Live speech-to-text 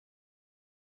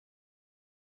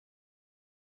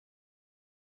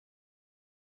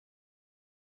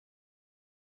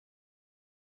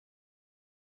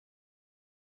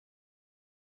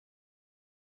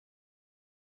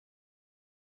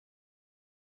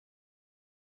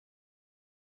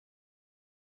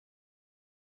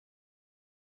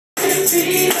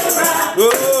be the rock.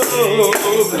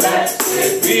 Oh, blessed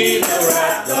be the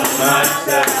rock of my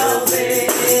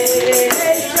salvation.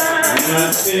 And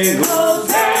I sing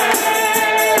Hosanna.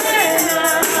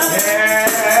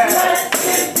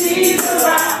 Blessed be the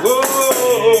rock. Oh,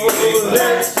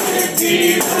 blessed be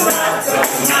the rock of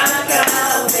my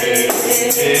salvation.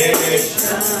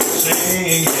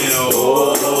 Singing,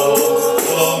 oh,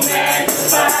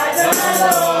 magnify the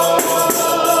Lord.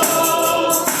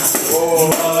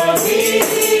 For he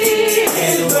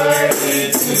is worthy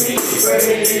to be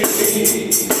praised.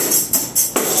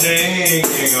 Singing,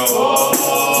 oh,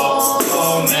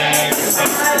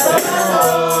 magnify the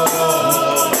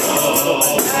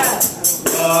Lord.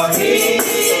 For he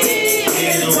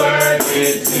is worthy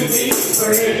to be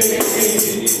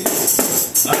praised.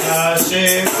 I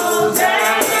sing,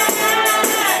 Hosanna.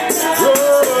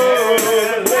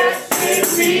 Blessed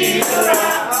be the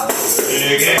rock.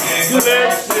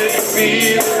 Blessed be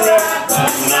the rock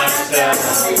of my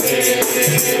salvation.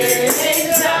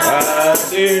 I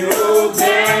sing,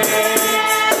 Hosanna.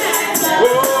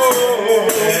 Oh,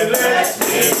 blessed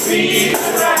be the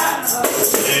rock.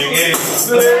 Singing,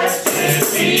 blessed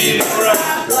be the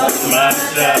rock of my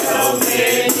salvation.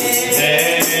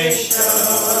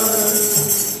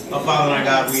 Our Father and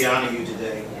our God, we honor you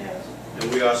today. And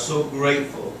we are so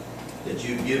grateful that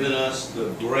you've given us the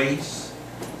grace,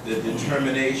 the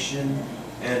determination,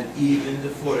 and even the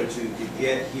fortitude to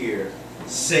get here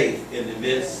safe in the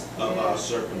midst of our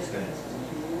circumstances.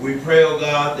 We pray, oh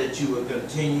God, that you will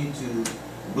continue to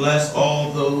bless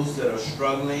all those that are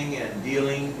struggling and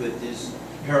dealing with these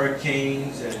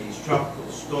hurricanes and these tropical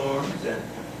storms. And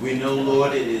we know,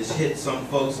 Lord, it has hit some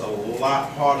folks a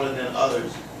lot harder than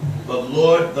others. But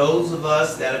Lord, those of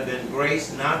us that have been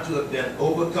graced not to have been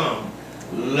overcome,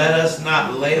 let us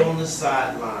not lay on the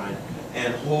sideline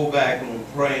and hold back on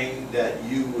praying that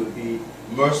you would be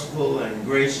merciful and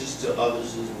gracious to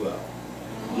others as well.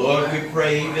 Lord, we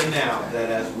pray even now that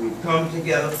as we've come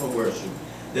together for worship,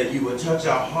 that you would touch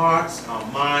our hearts, our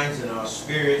minds, and our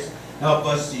spirits. Help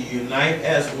us to unite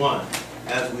as one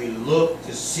as we look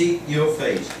to seek your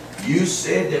face. You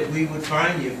said that we would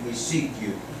find you if we seek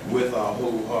you with our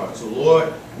whole heart. So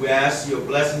Lord, we ask your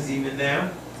blessings even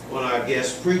now on our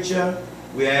guest preacher.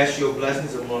 We ask your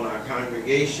blessings upon our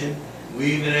congregation.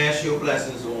 We even ask your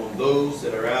blessings on those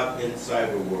that are out in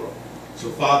cyber world. So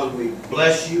Father, we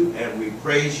bless you and we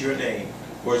praise your name.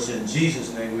 For it's in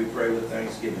Jesus' name we pray with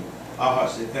thanksgiving. Our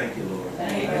hearts say thank you, Lord.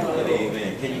 Thank you, Lord.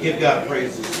 Amen. Can you give God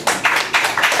praise this morning?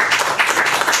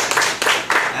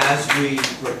 As we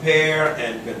prepare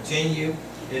and continue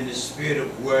in the spirit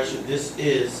of worship, this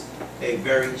is a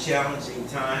very challenging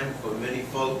time for many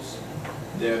folks.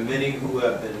 There are many who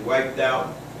have been wiped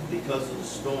out because of the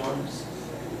storms.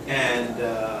 And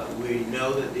we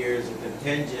know that there is a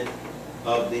contingent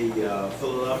of the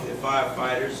Philadelphia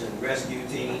firefighters and rescue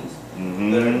teams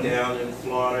that are down in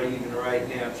Florida even right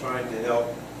now trying to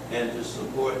help and to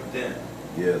support them.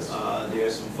 Yes. There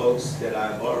are some folks that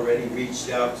I've already reached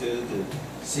out to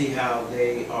see how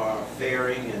they are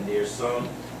faring, and there's some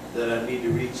that I need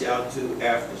to reach out to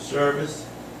after service.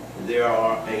 There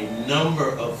are a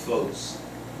number of folks,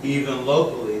 even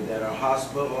locally, that are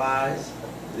hospitalized.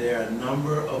 There are a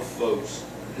number of folks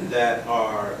that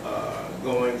are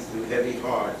going through heavy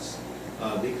hearts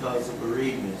because of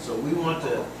bereavement. So we want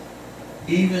to,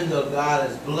 even though God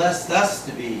has blessed us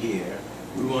to be here,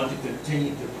 we want to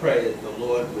continue to pray that the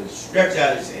Lord would stretch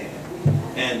out his hand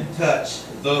and touch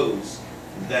those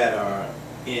that are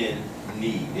in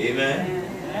need. Amen?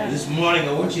 Amen. This morning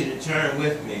I want you to turn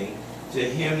with me to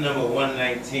hymn number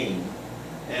 119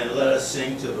 and let us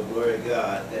sing to the glory of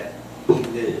God that he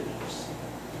lives.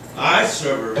 I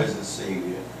serve a risen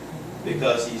Savior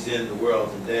because he's in the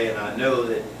world today, and I know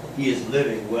that he is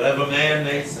living, whatever man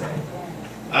may say.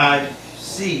 I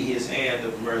see his hand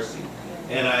of mercy,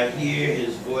 and I hear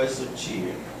his voice of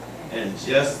cheer. And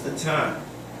just the time,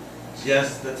 I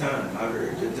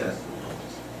heard your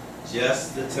testimonies,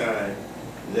 just the time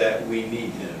that we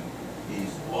need him,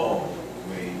 he's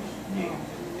always near.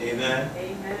 Amen?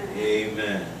 Amen.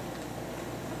 Amen.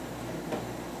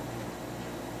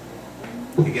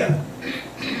 Together.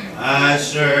 I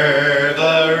serve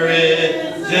a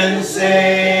risen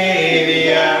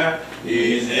Savior.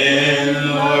 He's in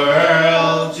the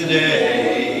world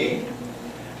today.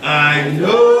 I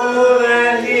know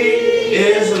that he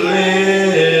is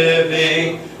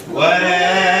living,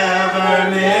 whatever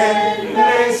men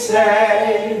may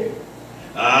say.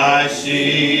 I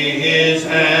see his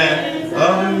hand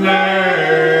of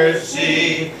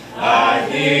mercy. I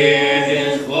hear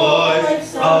his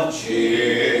voice of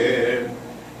cheer.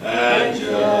 At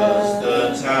just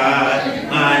the time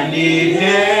I need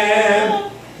him,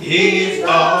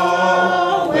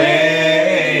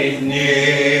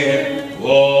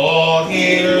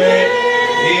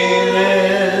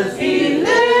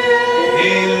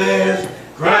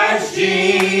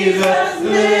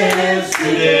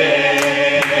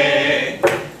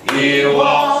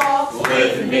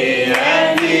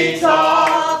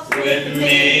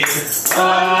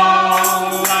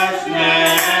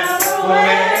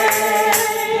 away.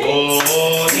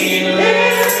 Oh, he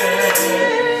lives.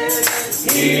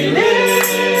 He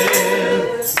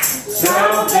lives.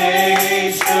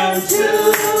 Salvation to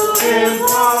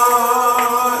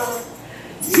impart.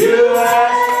 You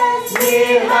ask me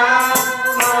how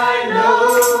I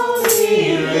know he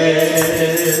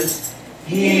lives.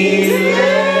 He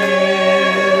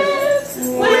lives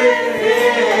within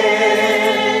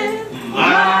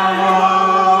my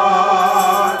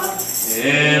heart.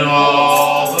 In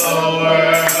all the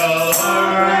world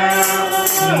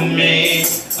around me,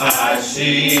 I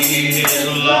see his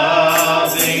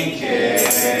loving care.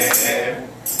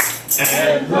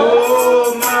 And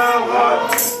though my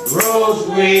heart grows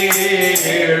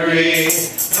weary,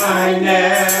 I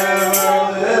never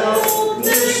will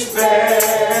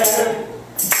despair.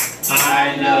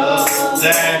 I know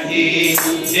that he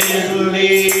is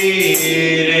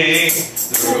leading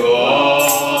through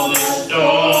all the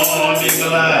stormy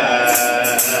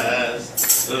glass.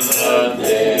 The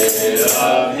day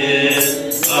of his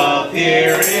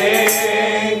appearing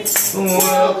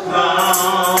will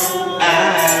come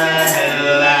at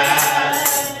last.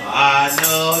 I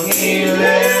know he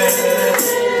lives.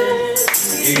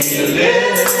 He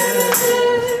lives.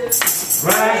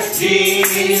 Christ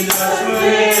Jesus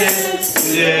lives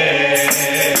today.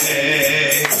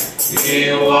 He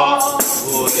walks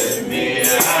with me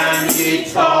and he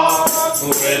talks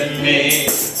with me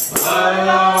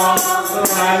along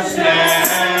life's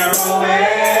narrow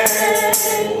way.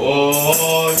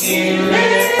 Oh, he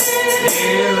lives,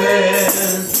 he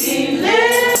lives, he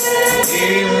lives, he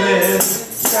lives.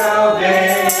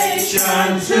 Salvation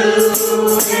to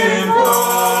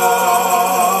impart.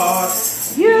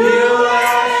 You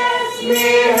ask me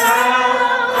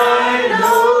how I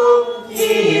know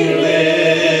he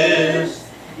lives.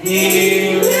 He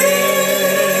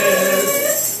lives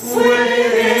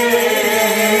within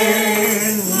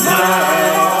my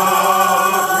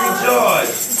heart.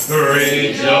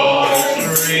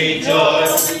 Rejoice,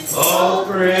 rejoice, oh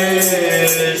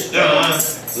Christian,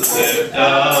 lift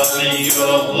up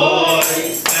your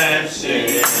voice and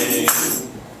sing.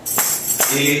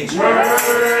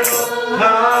 Eternal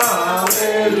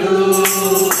hallelujah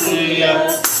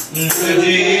to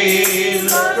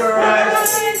Jesus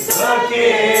Christ the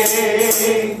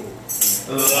King,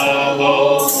 the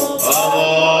hope of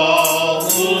all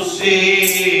who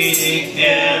seek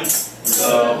him,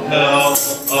 the help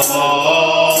of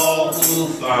all who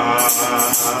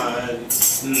find.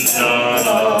 None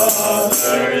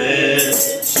other is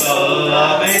so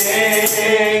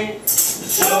loving,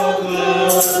 so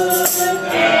good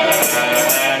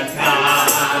and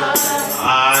kind. I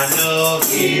know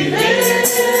he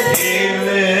lives, he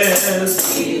lives,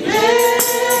 he lives,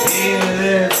 he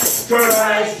lives.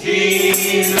 Christ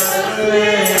Jesus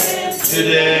lives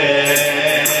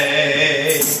today.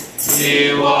 He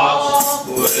walks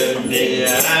with me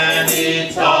and he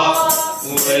talks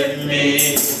with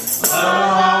me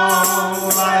along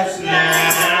life's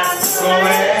natural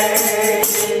way.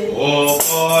 Oh,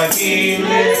 for he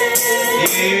lives,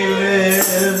 he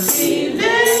lives, he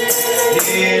lives,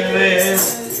 he lives.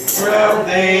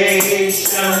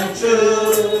 Salvation to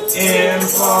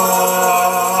impart.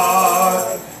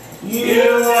 You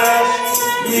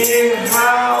ask me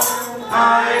how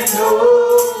I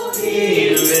know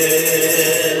he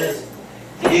lives.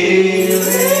 He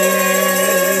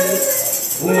lives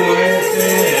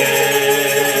within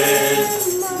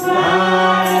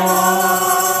my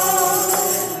heart.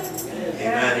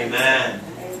 Amen, amen.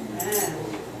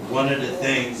 One of the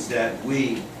things that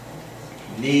we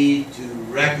need to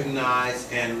recognize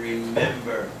and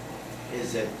remember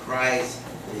is that Christ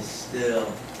is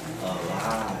still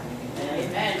alive.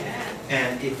 Amen.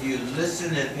 And if you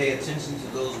listen and pay attention to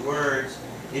those words,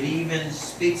 it even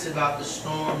speaks about the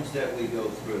storms that we go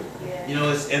through. Yeah. You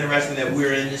know, it's interesting that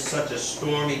we're in such a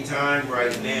stormy time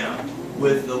right now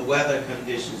with the weather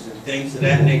conditions and things of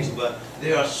that nature, but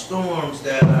there are storms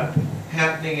that are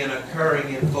happening and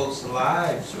occurring in folks'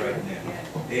 lives right now.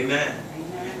 Amen.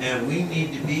 And we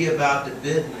need to be about the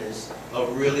business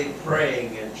of really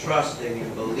praying and trusting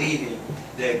and believing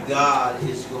that God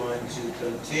is going to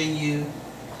continue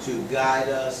to guide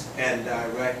us and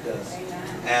direct us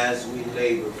as we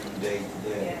labor from day to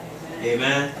day.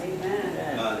 Amen?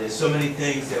 There's so many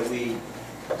things that we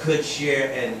could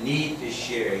share and need to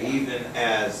share, even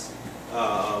as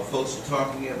folks are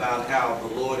talking about how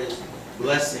the Lord is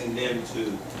blessing them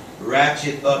to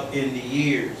ratchet up in the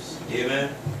years.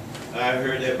 Amen? I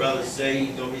heard that brother say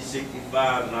he's going to be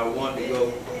 65, and I want to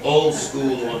go old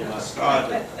school on him. I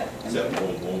started to say,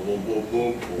 boom, boom, boom, boom,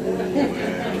 boom, boom,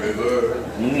 and river.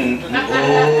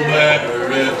 Oh, back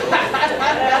river.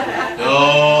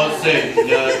 Don't say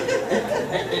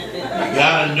nothing. You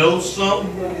gotta know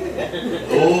something.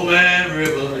 Old Man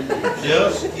River, you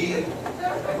just keep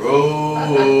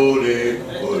rolling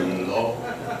along.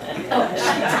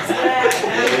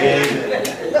 Amen.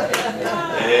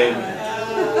 Amen.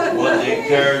 I want to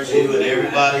encourage you and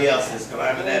everybody else that's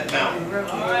climbing that mountain.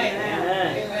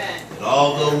 And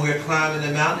although we're climbing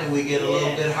the mountain, we get a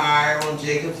little bit higher on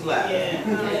Jacob's ladder.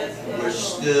 We're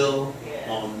still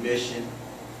on mission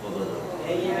for the Lord.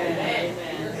 Amen.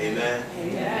 Amen.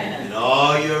 Amen. In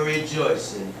all your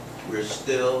rejoicing, we're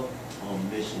still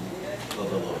on mission for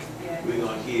the Lord. We're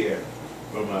going to hear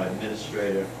from our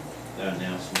administrator the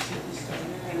announcements at this time.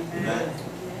 Amen.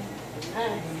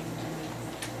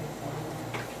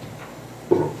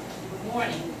 Good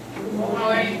morning. Good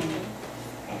morning.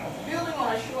 Building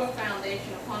on a sure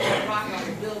foundation, upon the rock I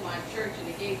will build my church, and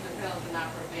the gates of hell do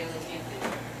not prevail against it.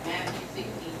 Matthew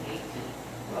 16:18.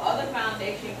 For other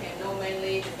foundation can no man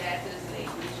lay but that is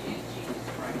laid, which is Jesus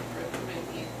Christ. 1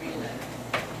 Corinthians 3:11.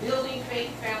 Building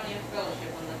faith, family, and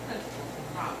fellowship on the principles and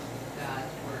promises of God's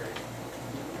word.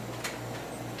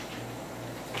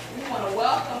 We want to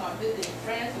welcome our visiting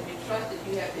friends, and we trust that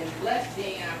you have been blessed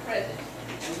being in our presence,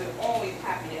 and we're always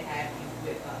happy to have you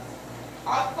with us.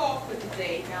 Our thought for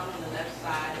today, found on the left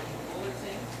side of the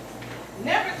bulletin.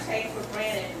 Never take for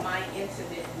granted my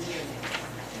intimate nearness.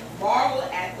 Marvel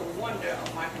at the wonder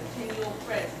of my continual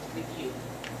presence with you.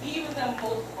 Even the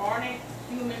most ardent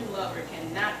human lover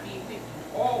cannot be with you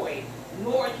always,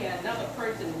 nor can another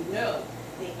person know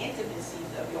the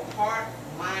intimacies of your heart,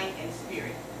 mind, and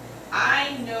spirit.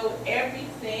 I know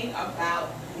everything about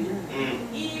you,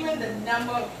 even the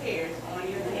number of hairs on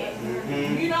your head.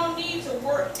 You don't need to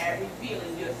work at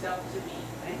revealing yourself to me.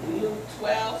 Luke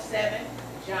 12:7,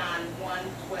 John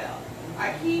 1:12.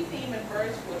 Our key theme and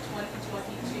verse for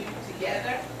 2022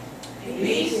 together.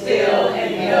 Be still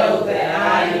and know that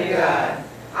I am God.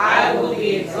 I will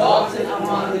be exalted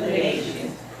among the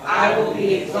nations. I will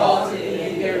be exalted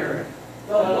in the earth.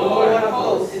 The Lord of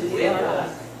hosts is with us.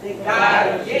 The God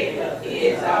of Jacob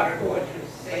is our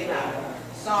fortress. Selah.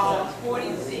 Psalms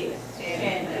 46,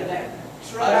 10, 11.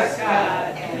 Trust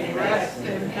God and rest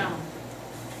in Him.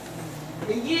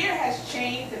 The year has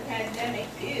changed. The pandemic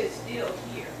is still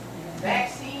here.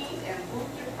 Vaccines and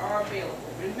boosters are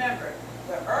available. Remember,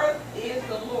 the earth is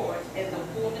the Lord's and the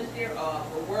fullness thereof,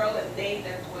 the world and they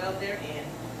that dwell therein.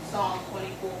 Psalms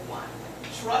 24:1.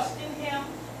 Trust in Him,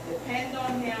 depend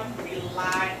on Him,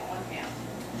 rely on Him.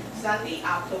 Sunday,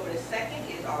 October the 2nd,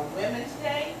 is our Women's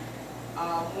Day.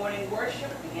 Morning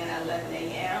worship began at 11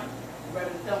 a.m.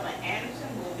 Reverend Thelma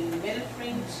Anderson will be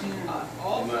ministering to us.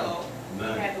 Also, we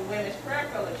have the Women's Prayer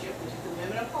Fellowship, which is the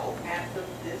Women of Hope, after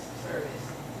this service.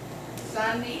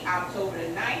 Sunday, October the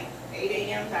 9th, 8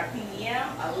 a.m. is our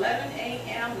PDM. 11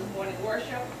 a.m. is morning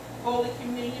worship. Holy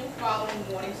Communion following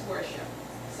morning's worship.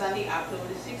 Sunday, October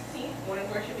the 16th, morning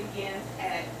worship begins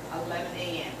at 11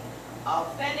 a.m.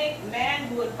 Authentic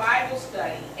Manhood Bible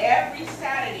Study every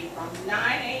Saturday from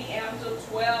 9 a.m. to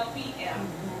 12 p.m.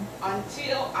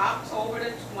 until October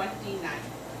the 29th.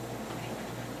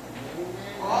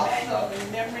 Also,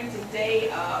 remembering today,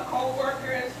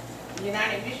 co-workers,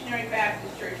 United Missionary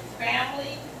Baptist Church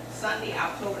family, Sunday,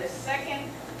 October the 2nd,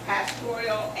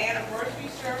 pastoral anniversary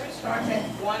service starts at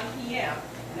 1 p.m.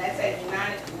 And that's at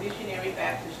United Missionary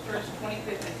Baptist Church,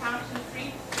 25th and Thompson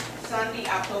Street. Sunday,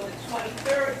 October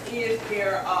 23rd is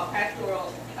their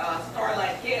pastoral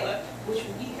Starlight Gala, which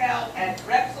will be held at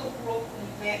Drexel Grove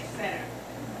Event Center.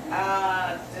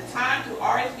 The time to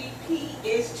RSVP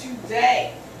is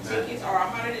today. Tickets are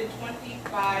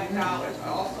 $125.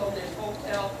 Also, there's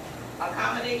hotel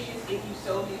accommodations if you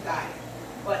so desire.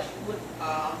 But you would,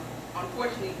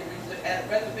 unfortunately, the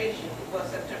reservation was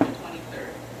September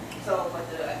 23rd. So, but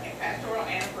the pastoral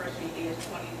anniversary is the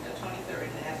 23rd,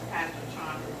 and that's Pastor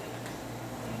Chandra.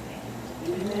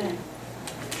 Amen.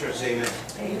 Church, amen.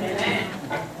 Amen.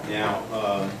 Now,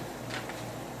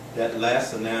 that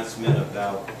last announcement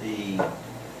about the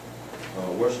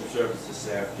worship service this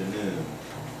afternoon,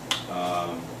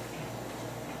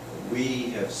 we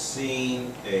have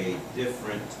seen a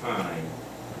different time.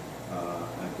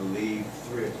 I believe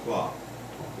 3 o'clock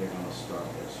they're going to start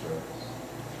that service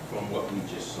from what we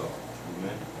just saw.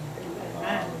 Amen.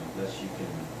 Unless you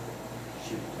can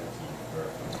shoot that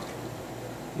verify.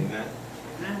 Amen.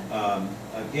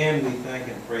 Again, we thank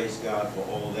and praise God for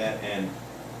all that, and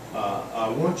I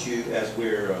want you, as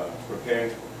we're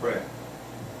preparing for prayer,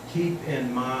 keep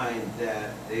in mind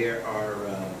that there are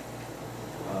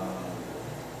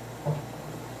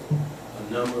a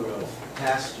number of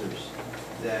pastors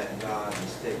that God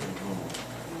has taken home.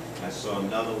 I saw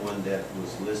another one that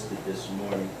was listed this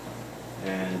morning,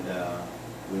 and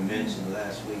we mentioned mentioned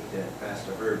last week that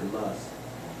Pastor Herb Luss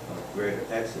of Greater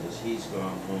Exodus, he's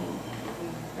gone home.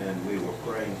 And we were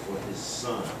praying for his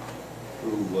son,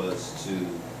 who was to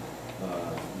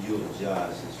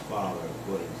eulogize his father,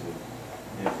 according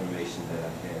to information that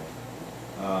I had.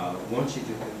 I want you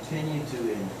to continue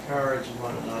to encourage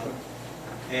one another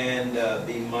and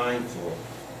be mindful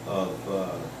of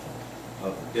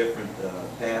different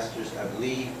pastors. I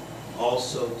believe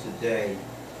also today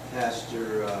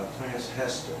Pastor Clarence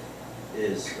Hester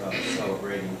is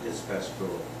celebrating his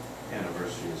pastoral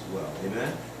anniversary as well.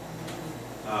 Amen?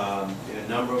 There are a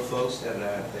number of folks that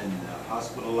have been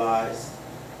hospitalized,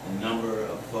 a number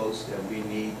of folks that we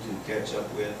need to catch up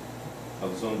with. I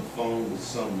was on the phone with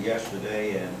some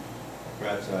yesterday, and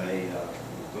perhaps I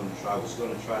was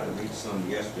going to try to reach some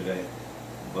yesterday,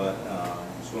 but I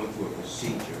was going through a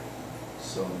procedure.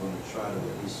 So I'm going to try to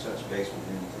at least touch base with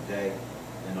him today.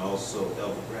 And also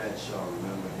Elder Bradshaw,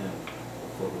 remember him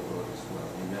before the Lord as well.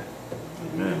 Amen?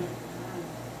 Amen.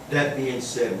 That being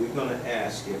said, we're going to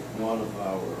ask if one of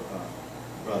our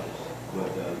brothers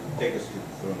would take us to the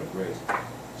throne of grace,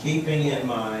 keeping in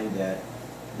mind that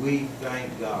we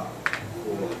thank God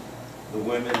for the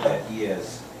women that He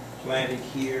has planted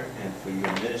here and for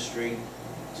your ministry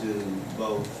to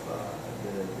both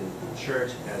the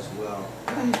church as well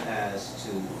as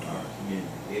to our community.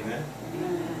 Amen?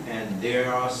 And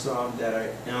there are some that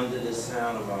are under the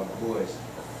sound of our voice.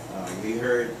 We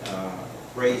heard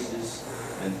praises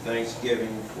and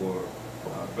thanksgiving for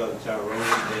Brother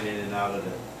Tyrone, been in and out of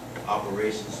the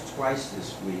operations twice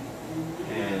this week,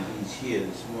 and he's here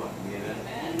this morning.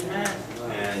 Amen?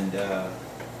 And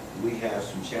we have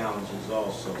some challenges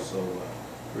also, so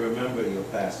remember your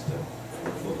pastor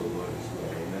before the Lord as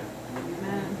well. Amen?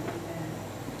 Amen.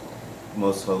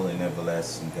 Most holy and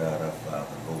everlasting God, our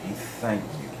Father, Lord, we thank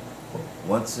you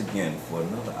once again for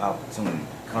another opportunity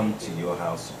to come to your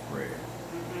house of prayer.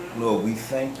 Lord, we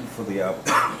thank you for the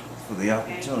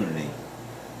opportunity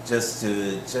just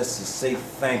to say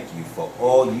thank you for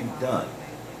all you've done.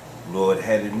 Lord,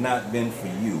 had it not been for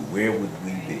you, where would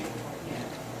we be?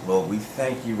 Lord, we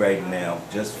thank you right now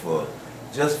just for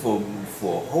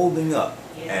holding up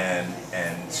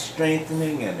and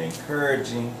strengthening and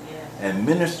encouraging and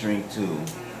ministering to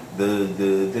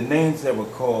the names that were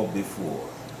called before.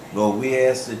 Lord, we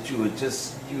ask that you would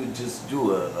just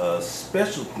do a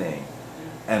special thing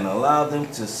and allow them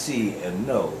to see and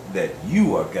know that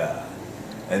you are God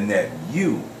and that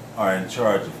you are in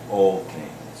charge of all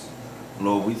things.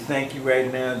 Lord, we thank you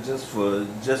right now just for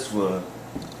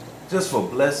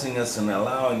blessing us and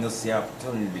allowing us the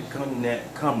opportunity to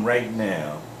come right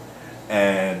now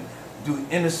and do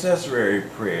intercessory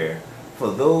prayer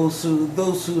for those who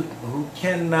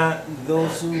cannot,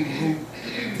 those who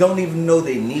don't even know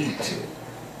they need to.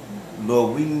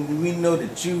 Lord, we know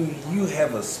that you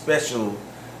have a special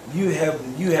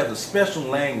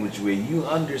language where you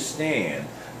understand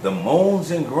the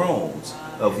moans and groans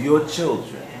of your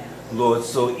children, Lord.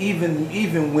 So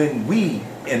even when we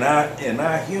in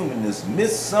our humanness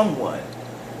miss someone,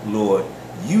 Lord,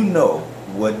 you know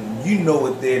what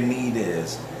their need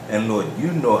is, and Lord,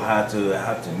 you know how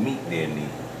to meet their need.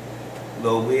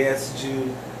 Lord, we ask that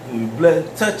you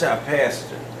touch our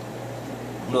pastor.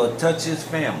 Lord, touch his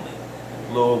family.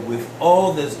 Lord, with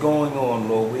all that's going on,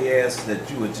 Lord, we ask that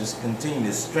you would just continue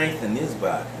to strengthen his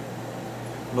body.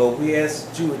 Lord, we ask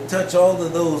that you would touch all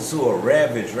of those who are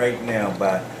ravaged right now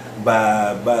by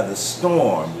the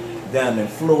storm down in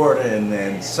Florida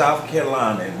and South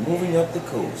Carolina and moving up the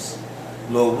coast.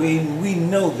 Lord, we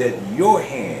know that your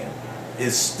hand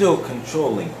is still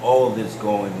controlling all that's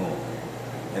going on.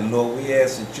 And Lord, we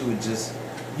ask that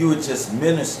you would just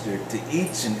minister to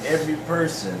each and every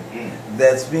person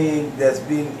that's being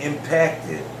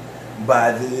impacted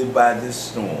by this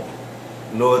storm.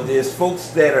 Lord, there's folks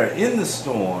that are in the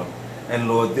storm, and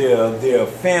Lord, there are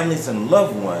families and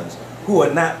loved ones who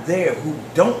are not there, who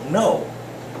don't know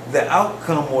the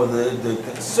outcome or the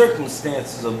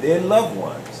circumstances of their loved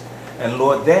ones. And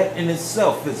Lord, that in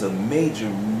itself is a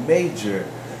major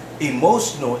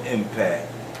emotional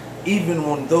impact, even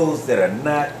on those that are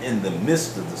not in the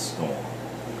midst of the storm.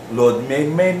 Lord,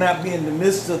 may not be in the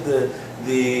midst of the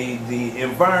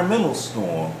environmental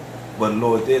storm, but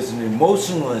Lord, there's an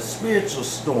emotional and spiritual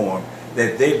storm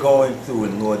that they're going through,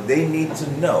 and Lord, they need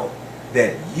to know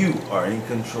that you are in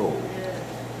control.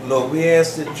 Lord, we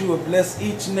ask that you would bless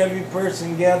each and every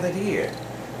person gathered here.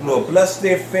 Lord, bless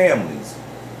their families.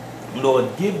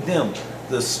 Lord, give them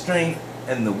the strength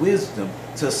and the wisdom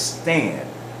to stand,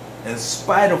 in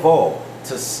spite of all,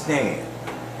 to stand,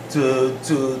 to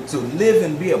live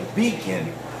and be a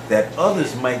beacon that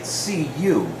others might see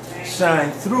you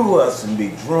shine through us and be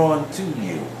drawn to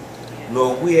you.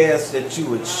 Lord, we ask that you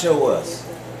would show us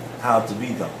how to be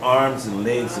the arms and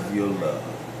legs of your love.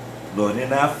 Lord,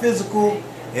 in our physical,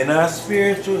 in our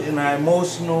spiritual, in our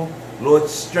emotional, Lord,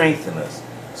 strengthen us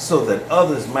so that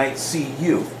others might see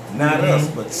you, not us,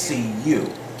 but see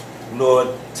you. Lord,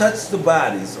 touch the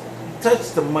bodies,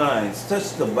 touch the minds,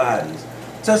 touch the bodies,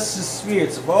 touch the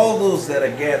spirits of all those that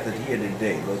are gathered here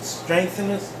today. Lord,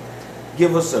 strengthen us,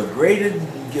 give us a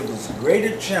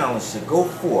greater challenge to go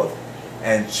forth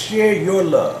and share your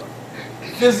love,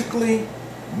 physically,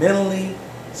 mentally,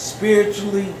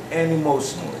 spiritually, and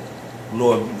emotionally.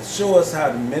 Lord, show us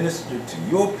how to minister to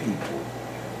your people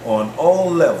on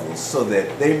all levels so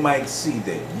that they might see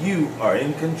that you are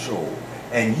in control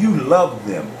and you love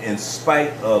them in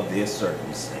spite of their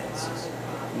circumstances.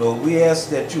 Lord, we ask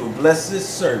that you would bless this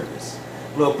service.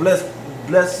 Lord, bless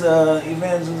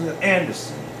Evangelist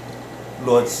Anderson.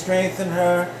 Lord, strengthen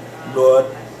her. Lord,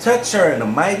 touch her in a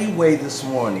mighty way this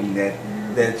morning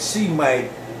that she might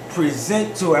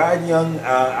present to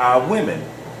our women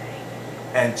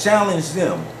and challenge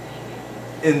them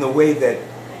in the way that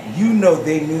you know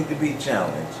they need to be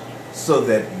challenged so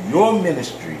that your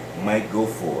ministry might go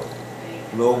forth.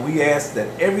 Lord, we ask that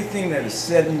everything that is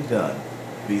said and done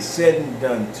be said and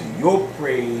done to your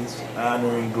praise,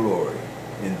 honor, and glory.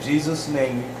 In Jesus'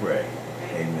 name we pray.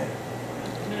 Amen.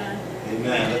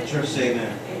 Amen. Let the church say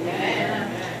amen.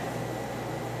 Amen.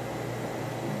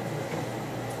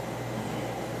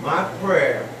 My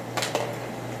prayer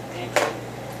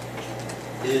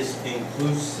is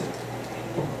inclusive.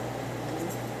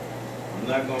 I'm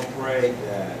not going to pray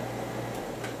that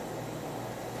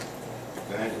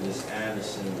Evangelist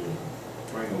Anderson will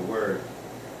bring a word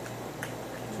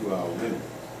to our women.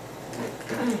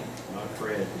 My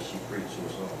prayer is that she preach to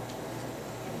us all.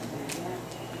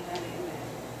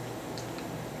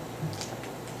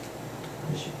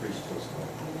 That she preach to us all.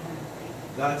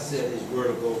 God said his word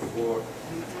will go forth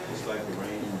just like the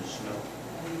rain and the snow,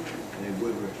 and it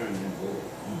would return him void.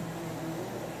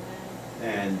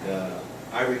 And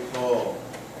I recall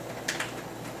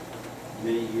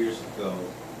many years ago,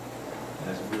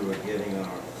 as we were getting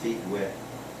our feet wet,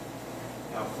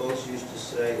 our folks used to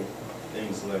say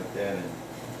things like that, and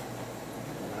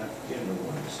I began to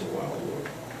wonder, I said, wow, Lord,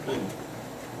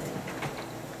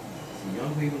 the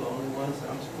young people are the only ones that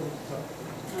I'm supposed to talk to.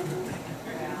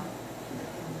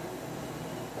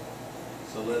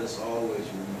 So let us always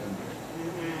remember,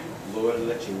 Lord,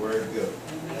 let your word go,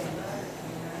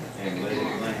 and let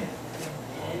it land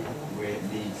where it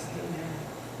needs to.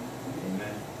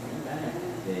 Amen.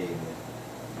 Amen.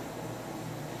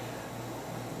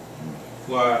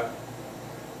 For our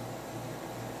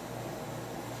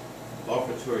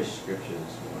offertory scripture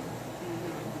this morning,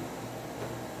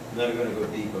 I'm not going to go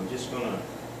deep. I'm just going to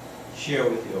share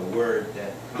with you a word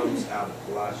that comes out of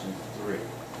Colossians 3.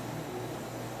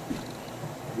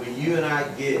 When you and I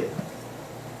give,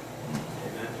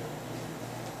 amen,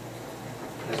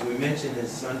 as we mentioned in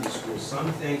Sunday school,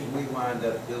 some things we wind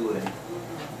up doing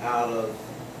out of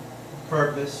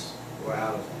purpose or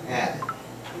out of habit.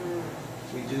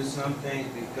 We do some things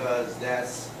because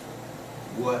that's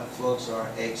what folks are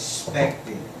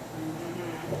expecting.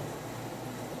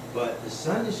 But the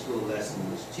Sunday school lesson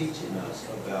was teaching us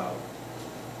about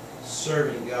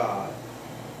serving God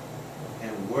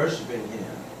and worshiping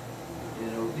Him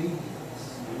in obedience.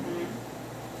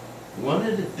 One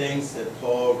of the things that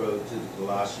Paul wrote to the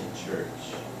Colossian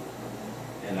church,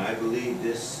 and I believe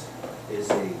this is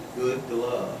a good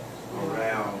glove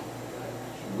around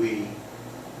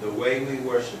the way we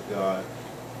worship God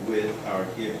with our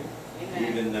giving. Amen.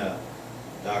 Even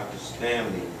Dr.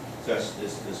 Stanley touched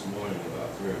this morning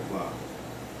about 3 o'clock.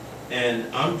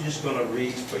 And I'm just going to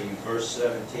read for you verse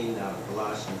 17 out of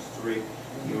Colossians 3.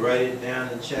 You write it down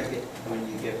and check it when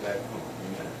you get back home.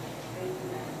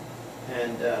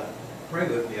 Amen. And pray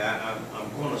with me.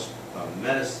 I'm going to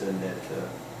medicine that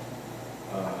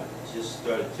just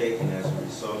started taking as a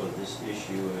result of this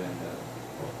issue, and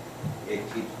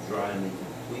it keeps drying me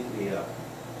completely up.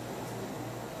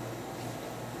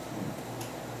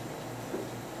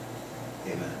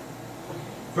 Amen.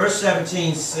 Verse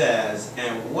 17 says,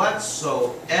 and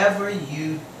whatsoever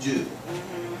you do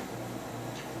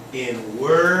in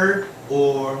word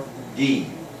or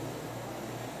deed,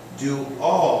 do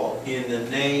all in the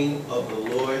name of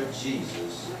the Lord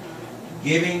Jesus,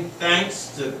 giving thanks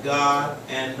to God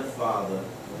and the Father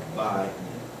by Him.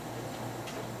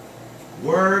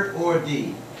 Word or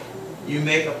deed. You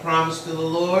make a promise to the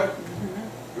Lord,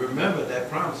 remember that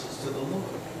promise is to the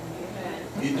Lord.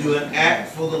 You do an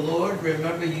act for the Lord,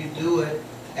 remember you do it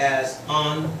as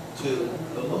unto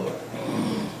the Lord.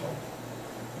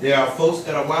 There are folks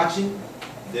that are watching,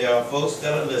 There are folks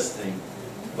that are listening,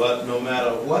 but no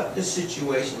matter what the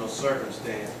situation or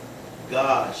circumstance,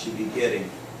 God should be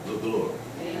getting the glory.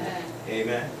 Amen.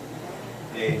 Amen.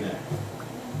 Amen.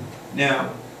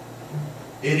 Now,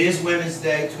 it is Women's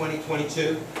Day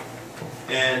 2022,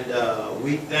 and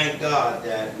we thank God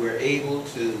that we're able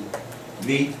to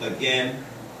meet again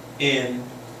in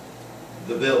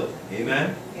the building.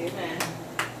 Amen. Amen.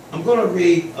 I'm going to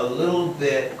read a little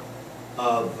bit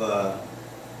of the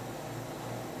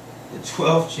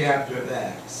 12th chapter of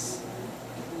Acts.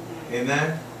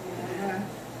 Amen.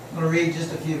 I'm going to read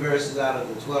just a few verses out of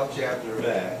the 12th chapter of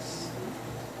Acts.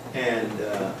 And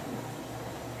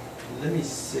let me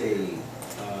see.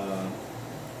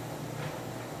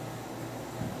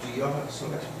 Do y'all have a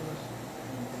selection for us?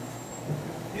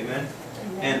 Amen.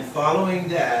 And following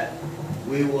that,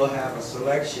 we will have a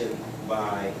selection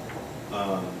by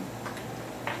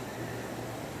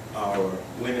our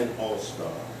Women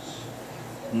All-Stars.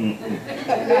 Praise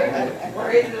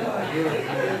the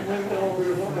Lord.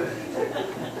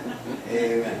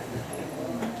 Amen.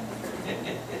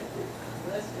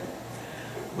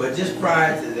 But just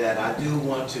prior to that, I do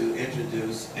want to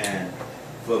introduce and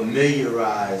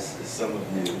familiarize some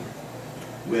of you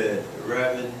with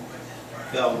Reverend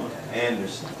Thelma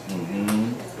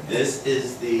Anderson. This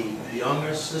is the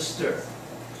younger sister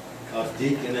of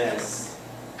Deaconess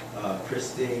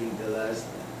Christine Gillespie.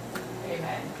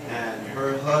 Amen. And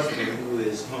her husband, who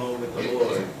is home with the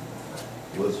Lord,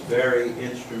 was very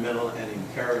instrumental and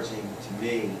encouraging to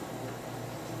me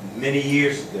many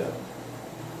years ago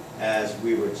as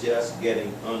we were just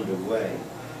getting underway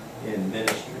in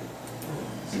ministry.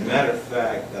 As a matter of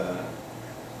fact,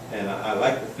 and I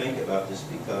like to think about this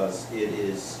because it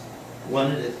is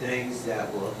one of the things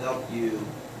that will help you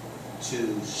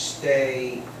to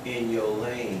stay in your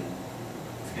lane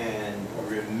and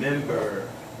remember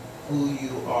who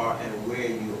you are and where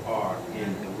you are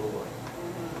in the Lord.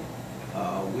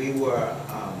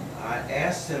 I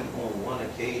asked him on one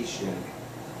occasion,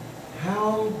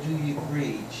 how do you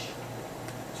preach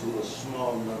to a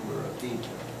small number of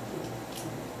people?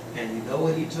 And you know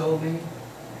what he told me?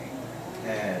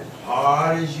 As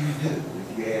hard as you do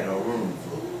if you had a room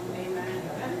full.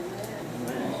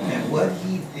 And what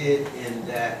he did in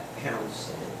that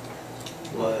council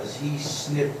was he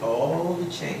snipped all the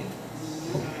chains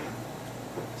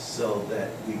so that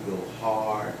we go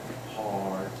hard,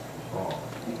 hard, hard.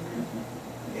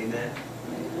 Amen?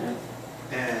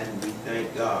 And we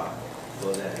thank God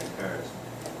for that encouragement.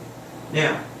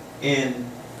 Now, in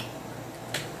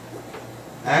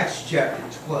Acts chapter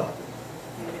 12,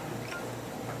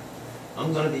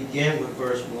 I'm going to begin with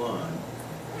verse 1.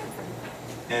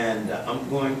 And I'm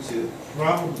going to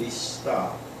probably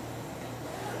stop.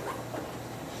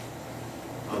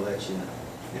 I'll let you know.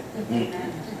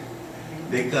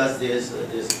 Because there's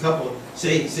a couple.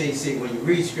 See, when you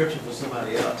read scripture for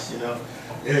somebody else, you know,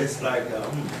 it's like,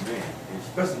 man,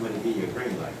 especially when you get your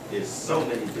green light. There's so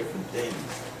many different things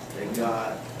that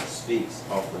God speaks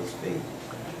off those pages.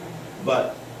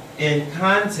 But in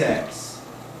context,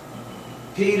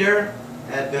 Peter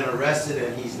had been arrested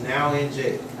and he's now in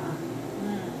jail.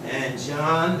 And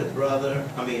John,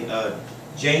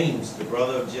 James, the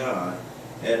brother of John,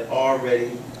 had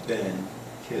already been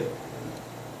killed.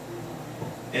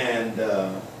 And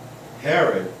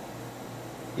Herod,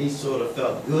 he sort of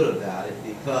felt good about it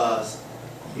because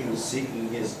he was seeking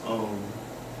his own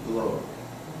glory.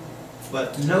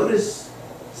 But notice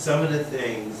some of the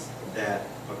things that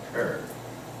occurred.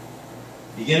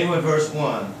 Beginning with verse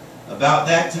 1, about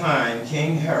that time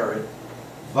King Herod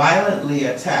violently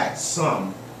attacked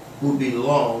some who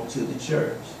belonged to the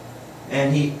church,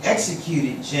 and he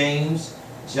executed James,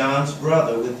 John's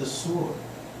brother, with the sword.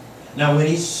 Now when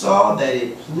he saw that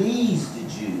it pleased the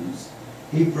Jews,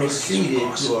 he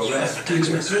proceeded to arrest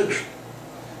Peter too,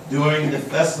 during the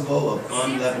festival of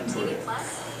unleavened bread.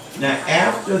 Now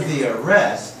after the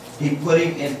arrest, he put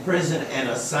him in prison and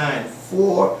assigned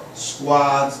 4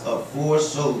 squads of 4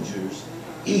 soldiers,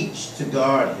 each to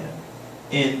guard him,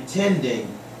 intending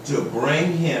to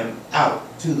bring him out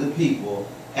to the people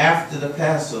after the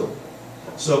Passover.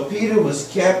 So Peter was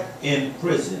kept in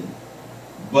prison,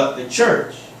 but the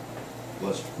church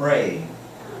was praying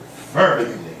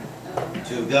fervently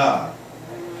to God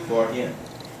for him.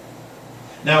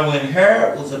 Now when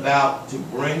Herod was about to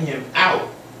bring him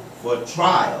out for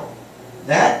trial,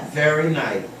 that very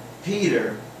night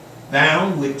Peter,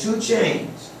 bound with 2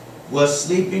 chains, was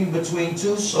sleeping between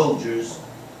 2 soldiers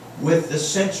with the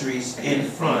sentries in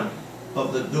front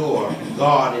of the door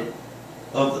guarded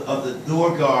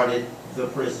the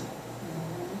prison.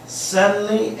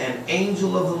 Suddenly an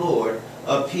angel of the Lord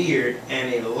appeared,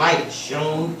 and a light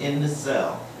shone in the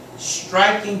cell,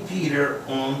 striking Peter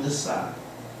on the side.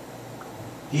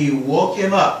 He woke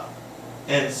him up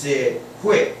and said,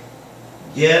 "Quick,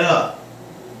 get up."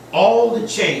 All the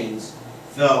chains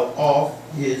fell off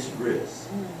his wrists.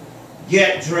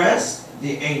 "Get dressed,"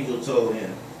 the angel told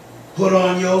him. "Put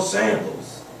on your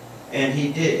sandals." And he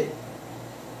did.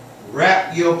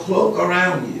 "Wrap your cloak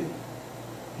around you,"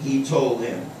 he told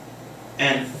him,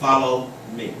 "and follow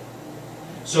me."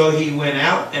 So he went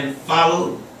out and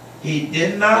followed. He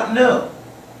did not know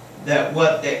that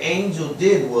what the angel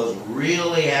did was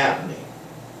really happening,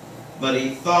 but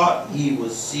he thought he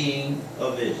was seeing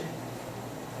a vision.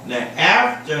 Now,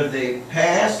 after they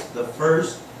passed the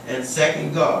first and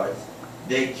second guards,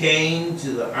 they came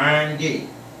to the iron gate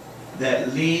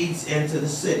that leads into the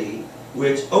city,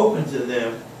 which opened to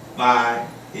them by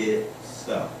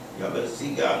itself. Y'all better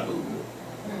see God moving.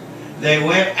 They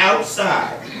went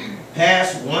outside,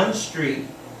 past one street,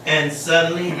 and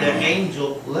suddenly the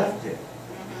angel left him.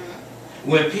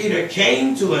 When Peter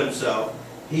came to himself,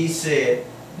 he said,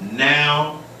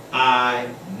 "Now I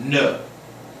know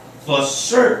for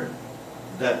certain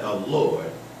that the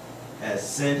Lord has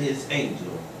sent his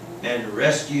angel and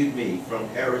rescued me from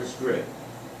Herod's grip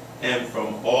and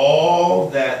from all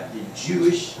that the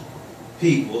Jewish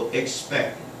people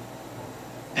expected."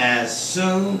 As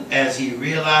soon as he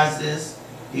realized this,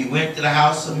 he went to the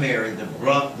house of Mary, the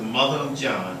mother of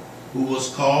John, who was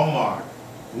called Mark,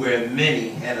 where many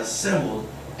had assembled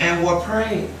and were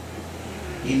praying.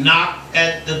 He knocked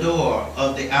at the door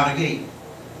of the outer gate.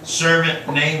 A servant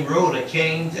named Rhoda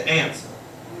came to answer.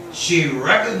 She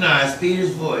recognized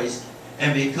Peter's voice,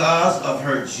 and because of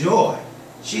her joy,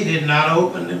 she did not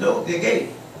open the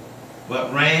gate,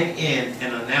 but ran in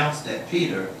and announced that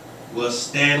Peter was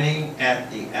standing at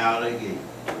the outer gate.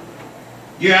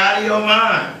 "You're out of your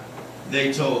mind,"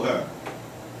 they told her.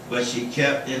 But she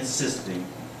kept insisting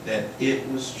that it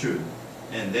was true.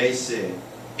 And they said,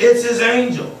 "It's his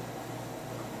angel."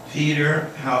 Peter,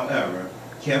 however,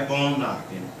 kept on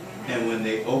knocking. And when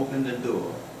they opened the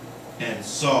door and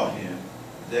saw him,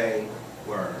 they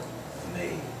were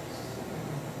amazed.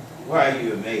 Why are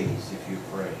you amazed if you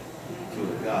pray to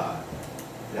a God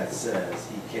that says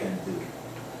he can do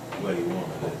what he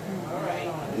wants to do,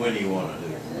 when he wants to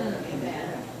do it?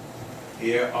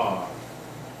 Here are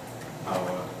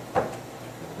our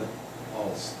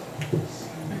all-stars.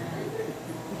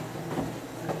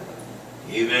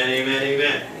 Amen, amen,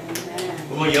 amen.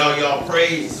 Come on, y'all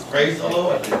praise the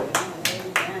Lord.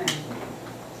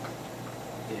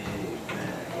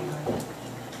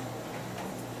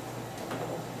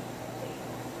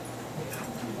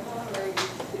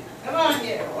 Come on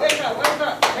here. Wake up, wake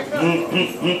up, wake up.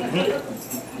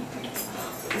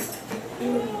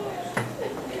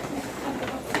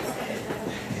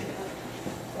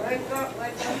 Wake up,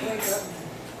 wake up, wake up.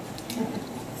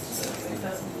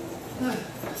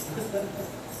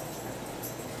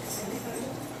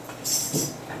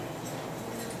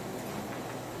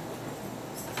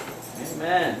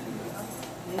 Amen.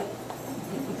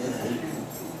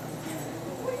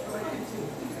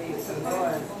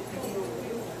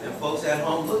 And folks at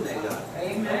home look at God.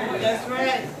 Amen. That's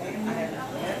right. Amen.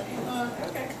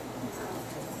 Okay.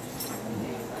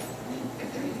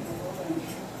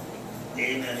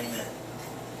 Amen, amen.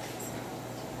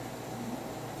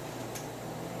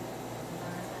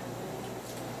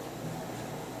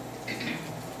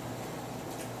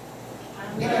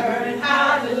 Learn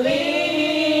how to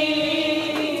lean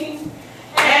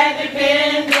and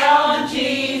depend on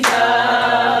Jesus.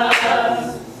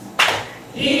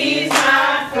 He's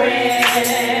my friend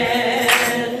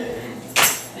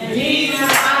and he's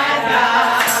my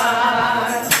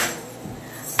God.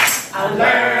 I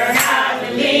learn how to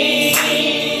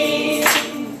lean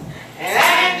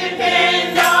and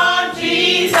depend on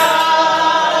Jesus.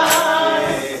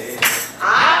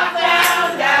 I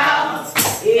found out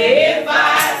if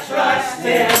I trust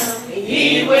him,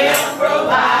 he will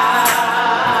provide.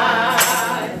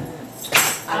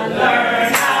 I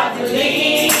learned how to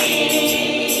lean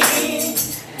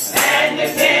and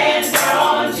depend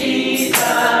on Jesus.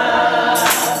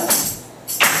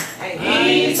 And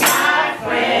he's my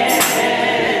friend,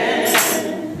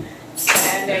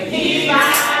 and he's my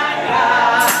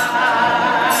God.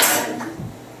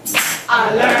 I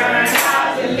learned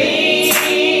how to lean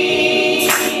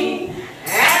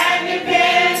and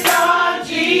depend on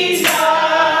Jesus.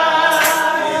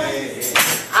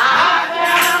 I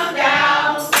found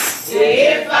out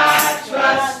if I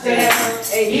trust him,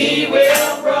 he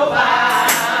will provide.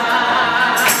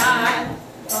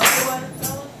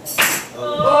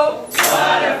 Oh,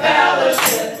 what a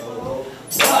fellowship,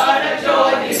 what a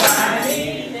joy divine.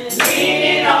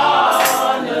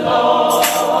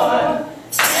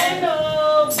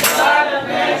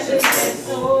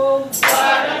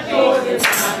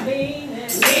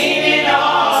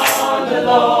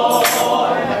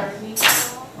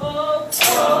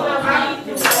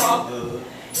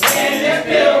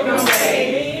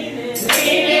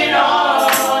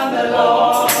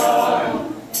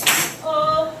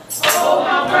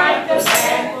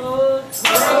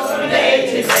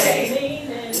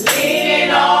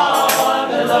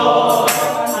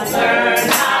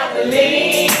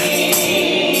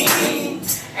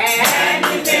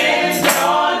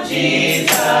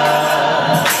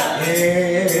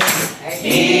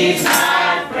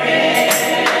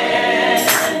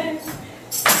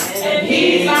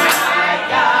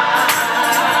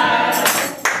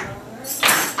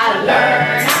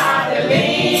 learned how to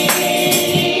lean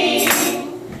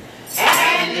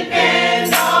and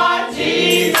depend on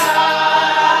Jesus.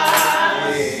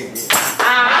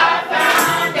 I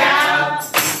found out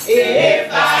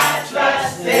if I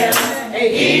trust Him,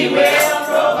 He will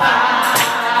provide.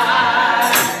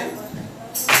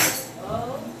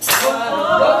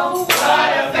 Oh,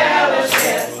 what a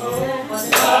fellowship,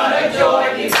 what a joy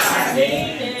divine,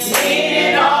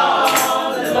 leaning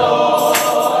on the Lord.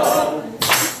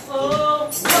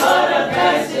 What a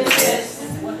blessedness,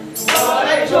 what a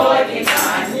joy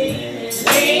divine,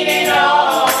 leaning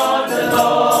on the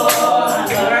Lord.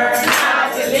 Learn how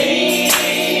to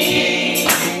lean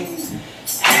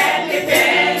and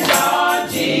depend on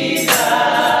Jesus.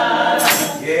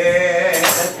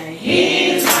 Yes. And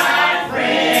He's my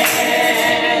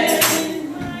friend,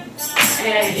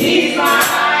 and He's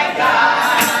my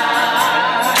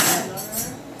God.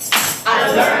 I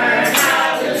learned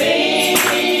how to lean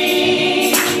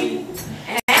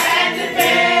and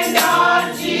depend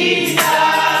on Jesus.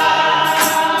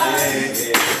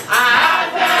 I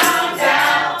found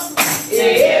out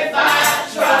if I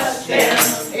trust Him,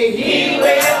 He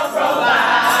will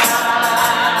provide.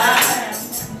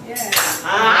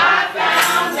 I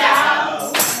found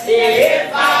out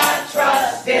if I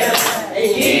trust Him,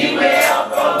 He will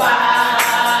provide.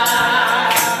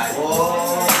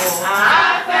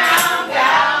 I found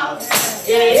out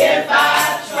if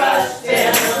I trust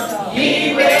Him,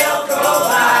 He will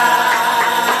provide.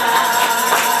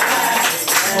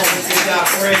 We got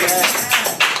praise.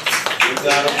 We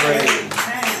got to praise.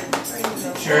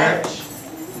 Church,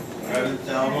 Reverend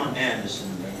Thelma Anderson.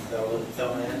 Reverend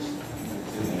Thelma Anderson.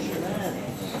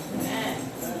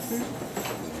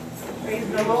 Praise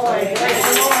the Lord. Praise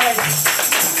the Lord.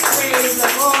 Praise the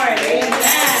Lord.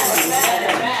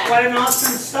 Amen. What an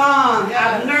awesome song.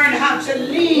 I've learned how to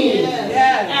lean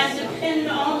and depend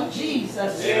on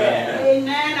Jesus.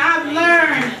 Amen. I've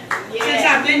learned since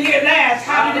I've been here last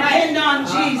how to depend on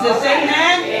Jesus.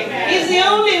 Amen. He's the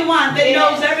only one that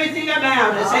knows everything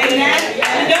about us. Amen.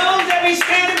 He knows every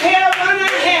strand of hair on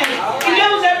our head. He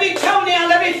knows every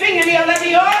toenail, every fingernail,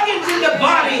 every organ in the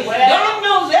body. God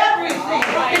knows everything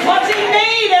because He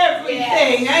made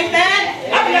everything. Amen.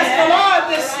 I bless the Lord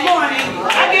this morning.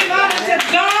 I give honor to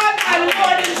God, my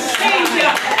Lord and Savior,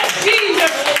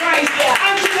 Jesus Christ,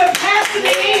 unto the pastor,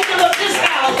 the angel of this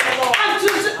house,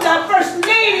 unto the first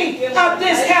lady of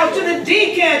this house, to the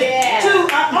deacon, to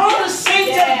all the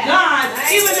saints of God,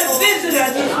 even the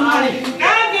visitors this morning.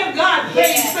 I give God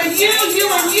praise for you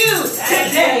and you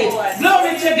today.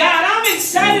 Glory to God. I'm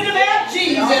excited about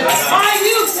Jesus. Are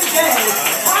you today?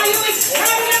 Are you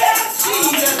excited about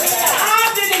Jesus?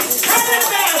 I've been excited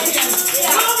about Him.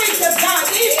 Glory to God.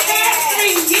 These past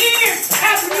 3 years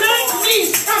have learned me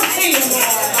something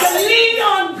to lean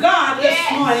on God this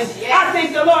morning. I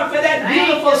thank the Lord for that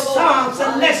beautiful song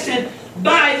selection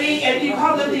by the, and you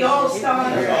call them the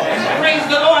All-Stars. Praise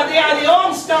the Lord. They are the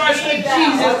All-Stars for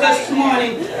Jesus this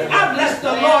morning. I bless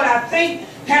the Lord. I thank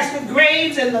Pastor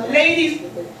Graves and the ladies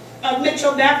of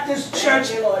Mitchell Baptist Church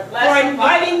for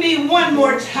inviting me one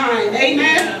more time.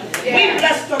 Amen. We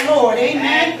bless the Lord.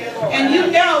 Amen. And you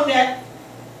know that,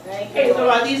 praise the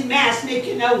Lord, these masks make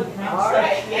you know.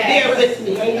 Bear with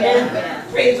me. Amen.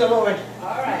 Praise the Lord.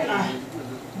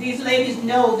 These ladies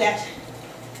know that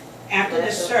after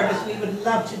this service, we would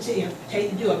love to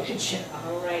do a picture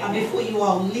before you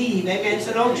all leave. Amen.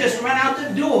 So don't just run out the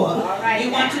door. You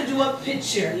want to do a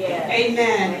picture.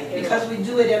 Amen. Because we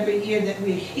do it every year that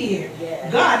we're here.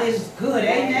 God is good.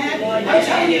 Amen. I'm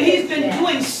telling you, He's been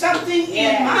doing something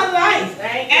in my life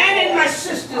and in my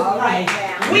sister's life.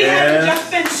 We haven't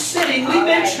just been sitting. We've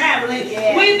been traveling.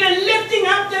 We've been lifting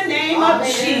up the name of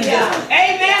Jesus.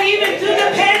 Amen. Even through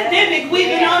the pandemic, we've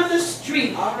been on the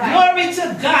street. Glory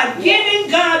to God. Giving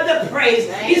God the praise.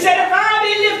 He said, if I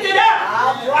be lifted up,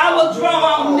 I will draw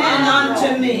all men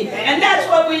unto me. And that's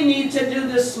what we need to do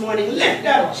this morning. Lift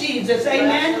up Jesus.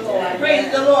 Amen. Praise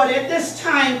the Lord. At this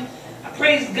time,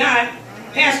 praise God,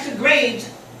 Pastor Graves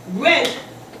read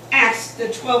Acts the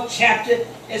 12th chapter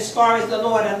as far as the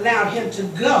Lord allowed him to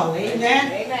go. Amen.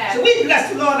 So we bless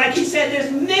the Lord. Like he said, there's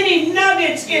many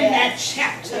nuggets in that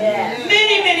chapter.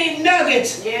 Many, many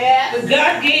nuggets. But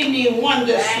God gave me one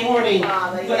this morning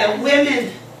for the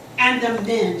women and the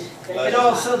men. And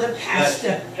also the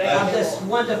pastor of this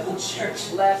wonderful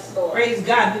church. Praise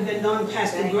God. We've been knowing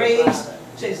Pastor Graves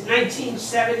since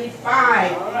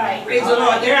 1975. Praise the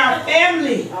Lord. They're our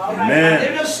family.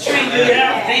 They're no strangers. They're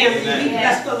our family. We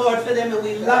bless the Lord for them and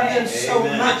we love them so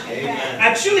much.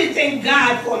 I truly thank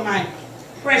God for my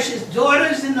precious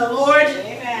daughters in the Lord.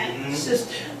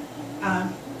 Sister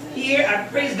here, I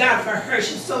praise God for her.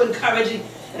 She's so encouraging.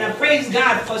 And I praise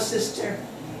God for Sister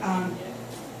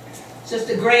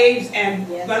Graves and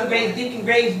Brother Graves, Deacon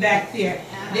Graves back there.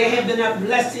 They have been a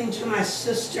blessing to my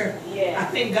sister. I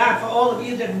thank God for all of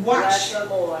you that watch.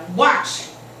 Watch.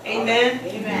 Amen.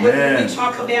 When we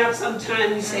talk about,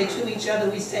 sometimes we say to each other,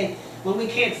 we say, when we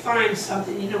can't find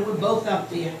something, you know, we're both up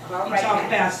there. We talk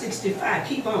about 65.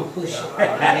 Keep on pushing.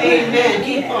 Amen.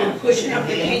 Keep on pushing up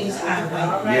the King's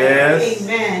Highway. Yes.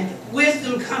 Amen.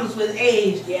 Wisdom comes with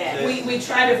age. We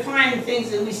try to find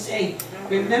things and we say,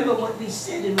 remember what we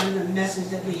said in one of the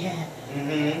messages that we had.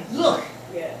 Look,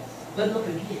 but look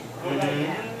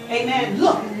again. Amen.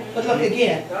 Look, but look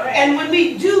again. And when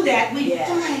we do that, we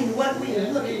find what we're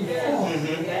looking for.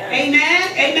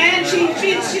 Amen. Amen.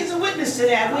 She's a witness to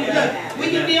that. We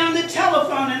can be on the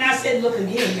telephone and I said, look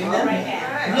again.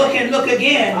 Remember? Look and look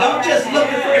again. Don't just look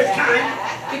the first time.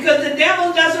 Because the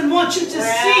devil doesn't want you to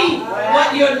see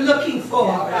what you're looking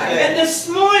for. And this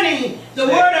morning, the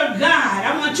Word of God,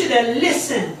 I want you to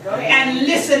listen and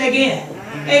listen again.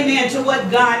 Amen, to what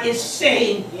God is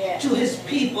saying to His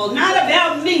people. Not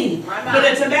about me, but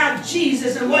it's about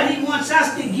Jesus and what He wants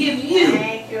us to give you.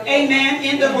 Amen,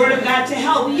 in the Word of God to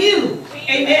help you.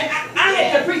 Amen. I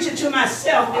had to preach it to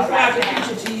myself before I could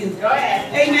preach it to you.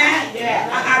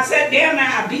 Amen. I sat down and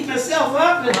I beat myself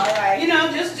up and, you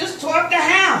know, just tore up the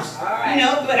house. You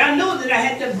know, but I know that I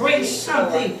had to bring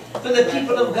something for the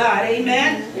people of God.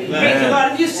 Amen. Praise the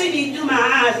Lord. If you see me do my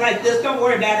eyes like this, don't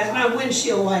worry about it. It's my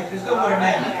windshield wipers. Don't worry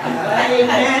about it.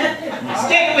 Amen.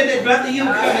 Stay with it, brother. You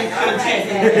come in contact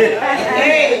with it.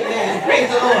 Amen. Praise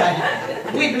the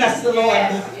Lord. We bless the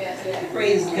Lord.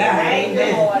 Praise God.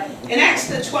 Amen. In Acts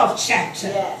the 12th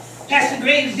chapter, Pastor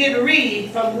Graves did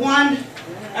read from 1,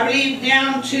 I believe,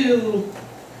 down to,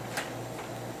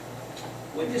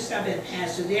 what did you stop at,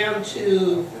 Pastor? Down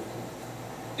to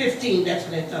 15. That's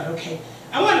what I thought. Okay.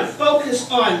 I want to focus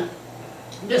on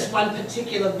this one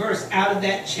particular verse out of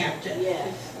that chapter.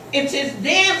 It says,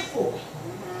 therefore,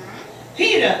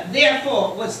 Peter,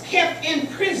 therefore, was kept in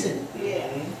prison.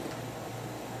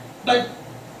 But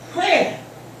prayer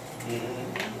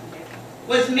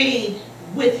was made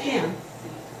with him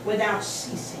without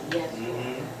ceasing.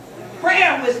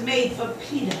 Prayer was made for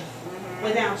Peter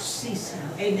without ceasing.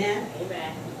 Amen.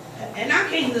 And I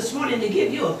came this morning to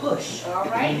give you a push. All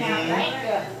right now, thank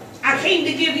you. I came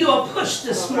to give you a push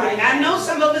this morning. I know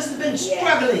some of us have been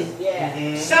struggling.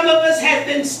 Some of us have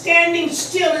been standing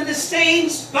still in the same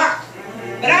spot.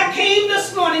 But I came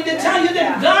this morning to tell you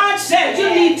that God said you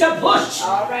need to push.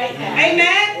 All right now.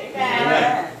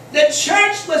 Amen. The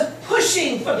church was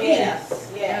pushing for Peter.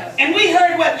 And we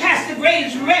heard what Pastor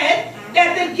Graves read,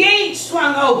 that the gate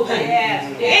swung open.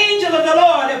 The angel of the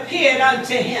Lord appeared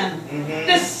unto him.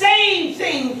 The same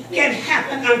thing can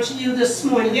happen unto you this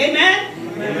morning. Amen?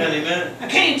 Amen. I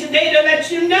came today to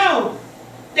let you know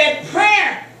that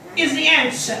prayer is the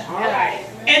answer.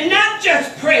 And not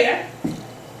just prayer,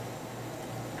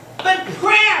 but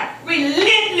prayer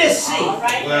relentlessly.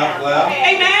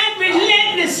 Amen?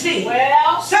 Relentlessly.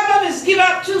 Some of us give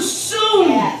up too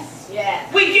soon.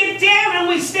 We get down and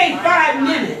we stay 5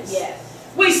 minutes.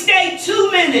 We stay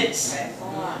 2 minutes.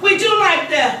 We do like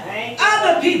the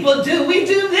other people do. We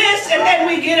do this and then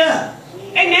we get up.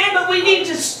 Amen? But we need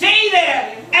to stay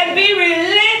there and be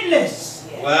relentless.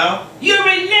 You're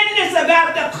relentless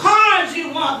about the cars you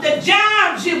want, the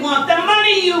jobs you want, the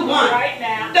money you want,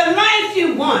 the life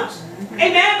you want.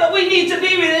 Amen? But we need to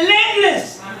be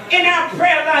relentless in our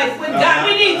prayer life with God.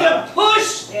 We need to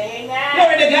push,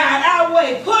 glory to God, our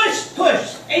way. Push,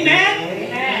 push.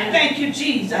 Amen? Thank you,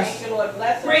 Jesus. Thank you, Lord.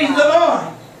 Bless Praise the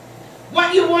Lord.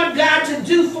 What you want God to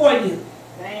do for you.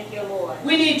 Thank you, Lord.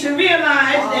 We need to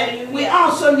realize that we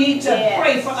also need to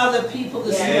pray for other people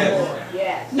this morning.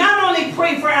 Not only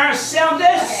pray for ourselves,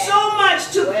 there's so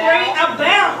much to pray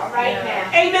about.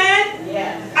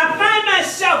 Amen? I find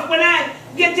myself when I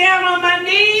get down on my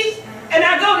knees and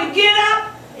I go to get up,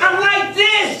 I'm like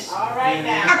this.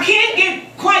 I can't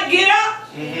quite get up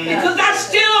because I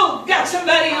still got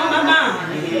somebody on my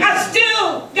mind. I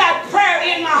still got prayer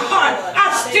in my heart. I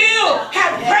still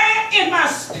have prayer in my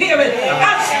spirit.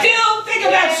 I still think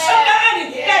about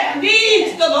somebody that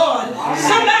needs the Lord.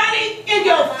 Somebody in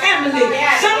your family.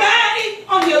 Somebody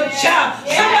on your job.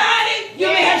 Somebody you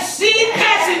may have seen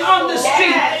passing on the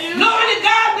street. Glory to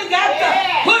God, we got to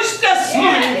push this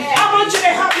morning. I want you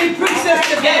to help me preach this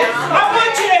today. I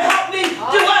want you to help me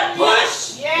do what?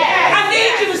 Push. I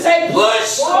need you to say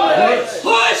push.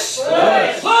 Push.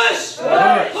 Push.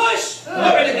 Push.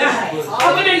 Glory to God.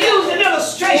 I'm going to use an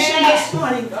illustration this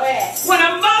morning. When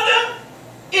a mother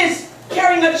is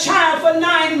carrying a child for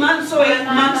 9 months or 8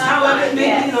 months, however it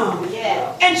may be long,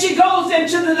 and she goes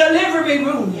into the delivery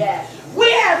room,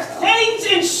 We have things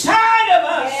inside of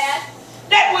us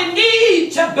that we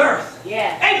need to birth.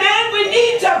 Amen. We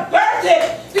need to birth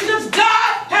it because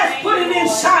God has put it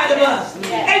inside of us.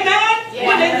 Amen.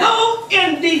 When they go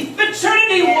in the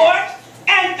maternity ward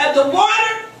and the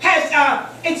water has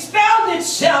expelled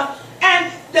itself,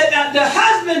 and the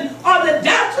husband or the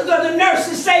doctors or the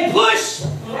nurses say push,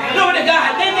 glory to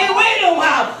God. Then they wait a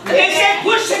while. And they say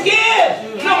push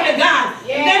again, glory to God.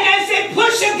 And then they say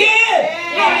push again,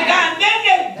 glory to God. And then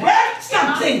they birth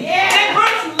something. They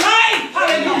birth life,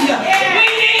 hallelujah. We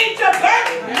need to birth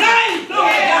life,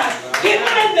 glory to God.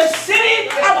 People in the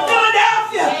city of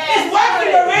Philadelphia is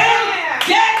walking around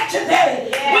dead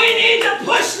today. We need to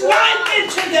push life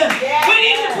into them. We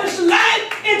need to push life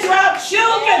into our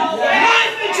children,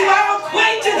 life into our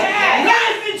acquaintances,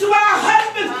 life into our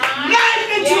husbands, life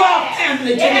into our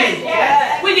family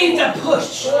today. We need to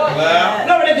push.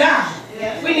 Glory to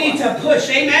God. We need to push.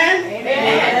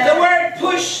 Amen? The word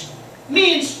push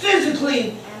means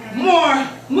physically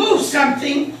move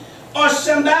something or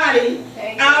somebody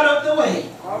out of the way.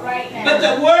 But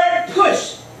the word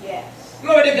push,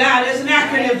 glory to God, is an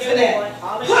acronym for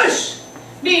that. Push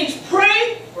means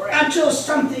pray until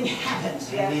something happens.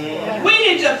 We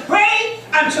need to pray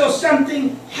until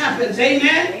something happens.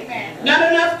 Amen?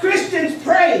 Not enough Christians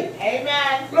pray.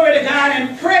 Glory to God,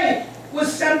 and pray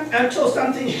until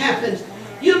something happens.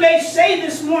 You may say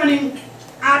this morning,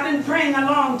 I've been praying a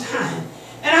long time,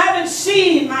 and I haven't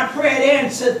seen my prayer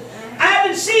answered. I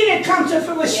haven't seen it come to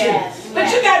fruition.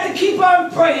 But you got to keep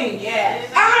on praying.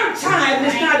 Our time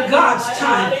is not God's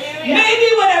time.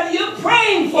 Maybe whatever you're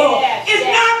praying for is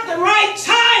not the right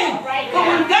time. But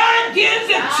when God gives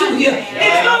it to you,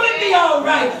 it's going to be all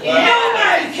right.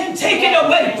 Nobody can take it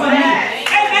away from you.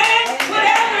 Amen?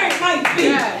 Whatever it might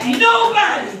be,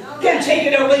 nobody can take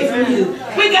it away from you.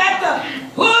 We got to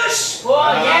push,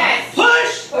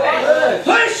 push,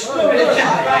 push. Glory to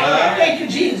God. Thank you,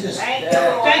 Jesus.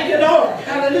 Thank you, Lord.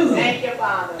 Hallelujah. Thank you,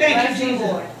 Father. Thank you,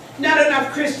 Jesus. Not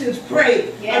enough Christians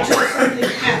pray until something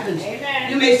happens.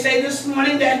 You may say this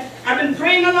morning that I've been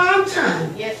praying a long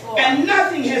time and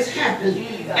nothing has happened.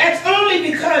 That's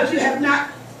only because you have not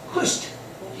pushed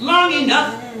long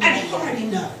enough and hard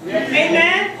enough.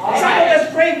 Amen? Some of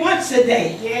us pray once a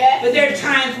day, but there are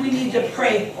times we need to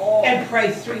pray and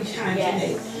pray 3 times a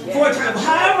day, 4 times,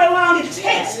 however long it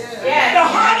takes. The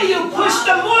harder you push,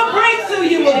 the more breakthrough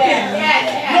you will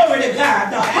get. Glory to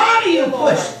God. The harder you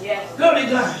push, glory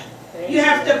to God. You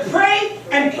have to pray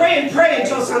and pray and pray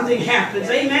until something happens.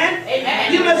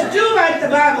 Amen? You must do like the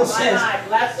Bible says.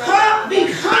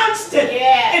 Be constant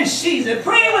in season.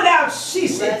 Pray without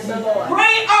ceasing.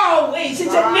 Pray always.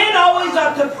 It said men always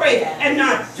ought to pray and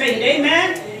not faint.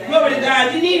 Amen? Glory to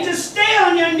God. You need to stay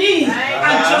on your knees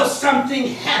until something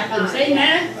happens.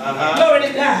 Amen? Glory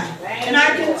to God. And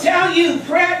I can tell you,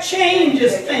 prayer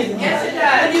changes things.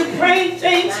 When you pray,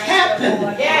 things happen.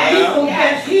 People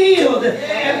get healed.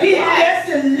 And people get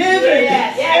delivered.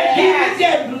 And people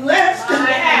get blessed.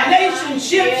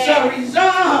 Relationships are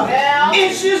resolved.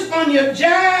 Issues on your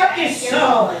job is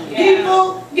solved.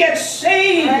 People get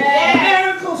saved.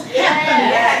 Miracles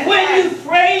happen. When you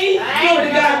pray, glory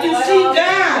to God, you see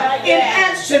God in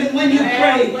action when you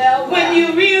pray. When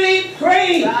you really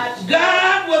pray,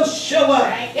 God will show up.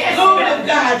 Glory to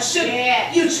God.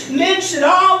 Men should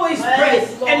always pray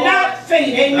and not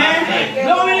faint. Amen.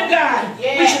 Glory to God.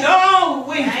 We should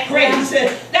always pray. He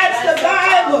said, that's the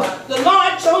Bible. The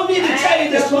Lord told me to tell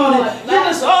you this morning. You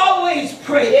must always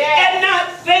pray and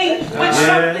not faint when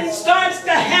something starts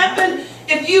to happen.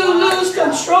 If you lose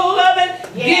control of it,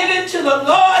 give it to the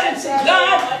Lord and say,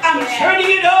 God, I'm turning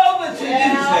it over to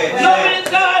you. Glory to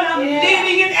God, I'm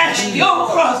leaving it at your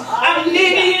cross. I'm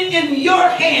leaving it in your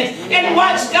hands. And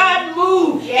watch God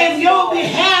move in your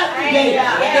behalf today.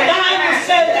 The Bible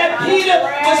says that Peter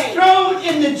was thrown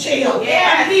in the jail.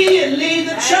 Immediately,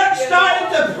 the church started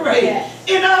to pray.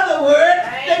 In other words,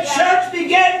 the church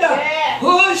began to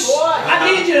push.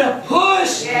 I need you to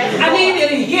push. I need you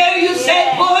to hear you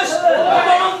say push.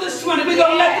 Come on this morning. We're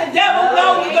going to let the devil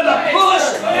know we're going to push.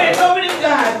 Glory to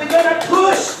God. We're going to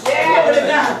push. Glory to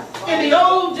God. In the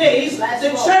old days,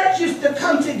 the church used to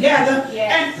come together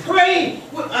and pray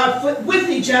with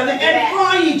each other and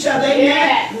for each other.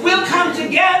 Amen. We'll come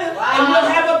together and we'll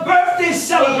have a birthday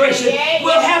celebration.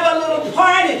 We'll have a little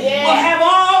party. We'll have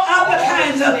all other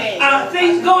kinds of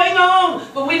things going on.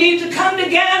 But we need to come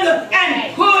together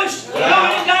and push.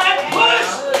 Glory to God.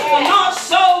 Push for lost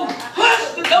souls. Push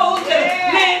for those that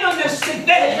are laying on their sick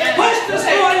bed. Push this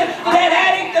morning for that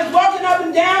addict that's walking up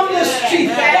and down the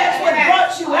street. That's what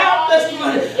brought you out this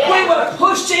morning. We were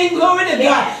pushing, glory to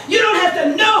God. You don't have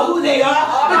to know who they are,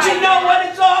 but you know what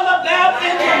it's all about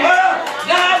in the world.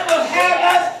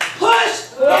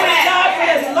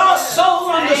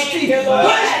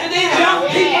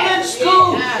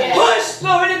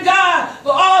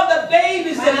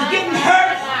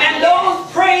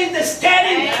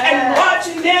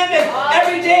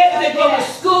 go to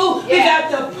school. We got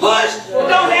to push.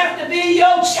 Don't have to be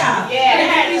your child. It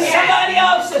can be somebody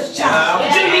else's child.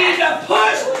 But you need to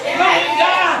push. Glory to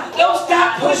God. Don't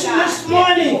stop pushing this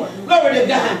morning. Glory to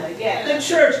God. The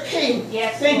church came.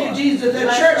 Thank you, Jesus.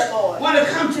 The church want to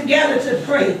come together to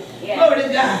pray. Glory to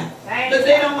God. But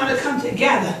they don't want to come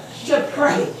together to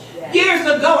pray. Years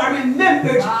ago, I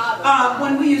remembered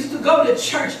when we used to go to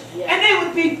church, and they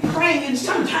would be praying, and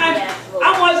sometimes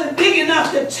I wasn't big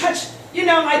enough to touch, you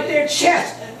know, like their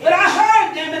chest. But I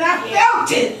heard them and I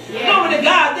felt it. Glory to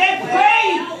God. They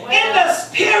prayed in the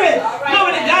spirit.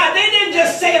 Glory to God. They didn't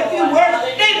just say a few words.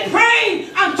 They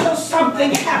prayed until something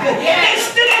happened. They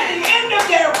stood at the end of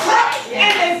their cup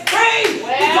and they prayed.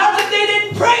 Because if they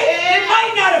didn't pray, they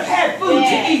might not have had food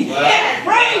to eat. They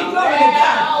prayed, glory to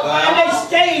God. And they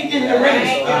stayed in the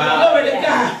race. Glory to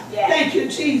God. Thank you,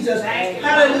 Jesus.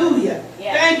 Hallelujah.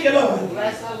 Thank you, Lord.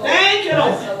 Thank you,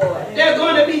 Lord. There are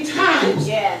going to be times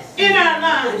in our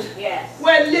lives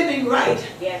where living right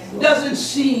doesn't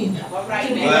seem to be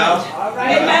right.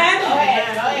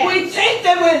 Amen? We think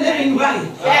that we're living right.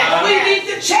 We need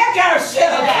to check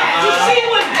ourselves to see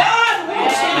what God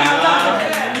wants in our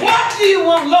lives. What do you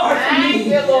want, Lord, from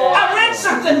me? I read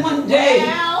something one day,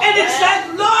 and it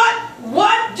said, Lord,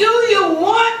 what do you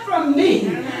want from me?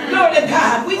 Glory to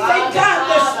God. We thank God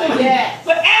this morning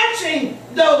for answering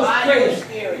those prayers.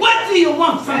 What do you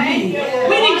want from me?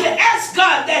 We need to ask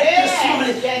God that this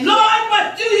morning. Lord,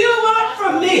 what do you want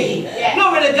from me?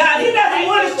 Glory to God. He doesn't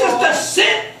want us just to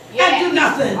sit and do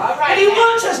nothing. But He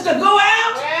wants us to go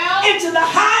out into the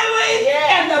highways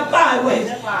and the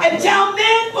byways and tell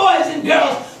men, boys, and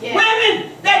girls,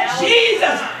 women, that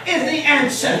Jesus is the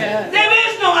answer. There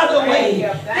is no other way.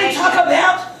 They talk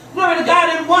about, glory to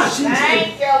God, in Washington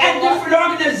and different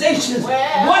organizations.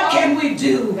 What can we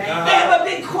do? They have a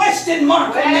big question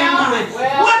mark on their mind.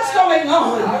 What's going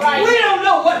on? We don't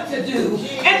know what to do.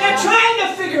 And they're trying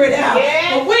to figure it out.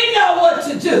 But we know what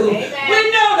to do. We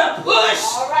know to push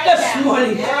this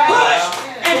morning. Push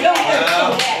and don't let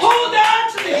go. Hold on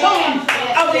to the horn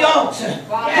of the altar.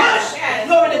 Push.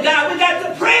 Glory to God. We got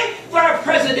to pray for our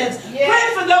presidents.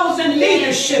 Pray for those in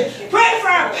leadership. Pray for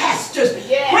our pastors.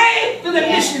 Pray for the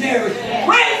missionaries.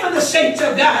 Pray for the saints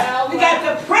of God. We got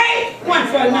to pray one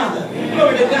for another.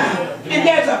 Glory to God. And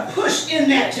there's a push in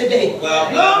that today.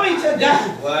 Glory to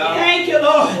God. Thank you,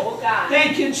 Lord.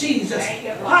 Thank you, Jesus.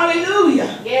 Hallelujah.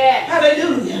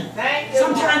 Hallelujah.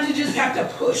 Sometimes you just have to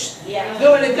push.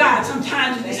 Glory to God.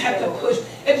 Sometimes you just have to push.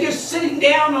 If you're sitting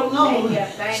down alone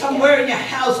somewhere in your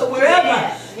house or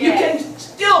wherever, you can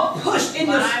still push in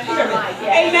your spirit.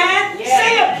 Amen.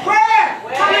 Say a prayer.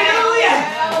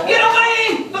 Hallelujah. Get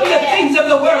away from the things of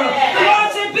the world. The Lord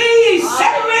said, be ye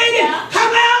separated.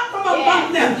 Come out from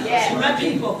among them. So my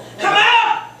people, come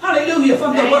out. Hallelujah,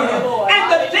 from the world. And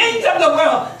the things of the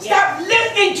world. Stop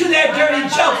listening to their dirty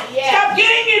jokes. Stop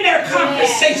getting in their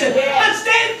conversation. But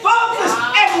stay focused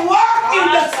and walk in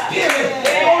the Spirit.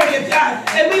 Glory to God.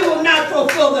 And we will not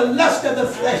fulfill the lust of the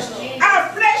flesh.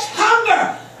 Our flesh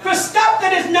hunger for stuff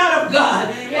that is not of God.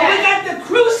 But we got to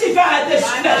crucify this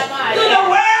flesh through the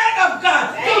Word of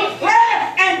God, through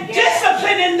prayer and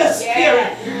discipline in the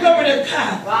Spirit. Glory to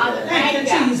God. Thank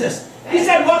you, Jesus. He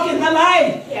said, walk in the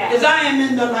light as I am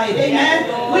in the light.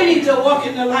 Amen. We need to walk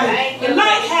in the light. The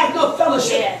light has no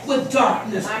fellowship with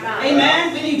darkness.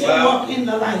 Amen. We need to walk in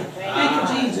the light. Thank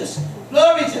you, Jesus.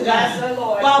 Glory to God.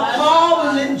 While Paul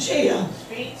was in jail,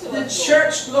 the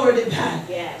church, glory to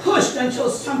God, pushed until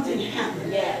something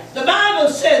happened. The Bible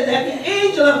says that the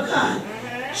angel of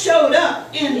God showed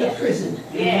up in the prison.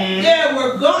 There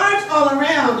were guards all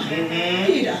around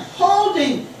Peter,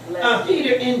 holding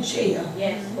Peter in jail.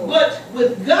 But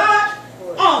with God,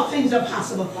 all things are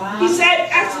possible. He said,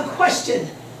 ask the question,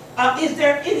 is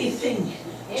there anything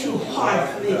too hard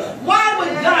for me? Why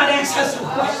would God ask us a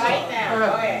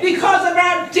question? Because of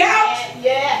our doubt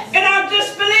and our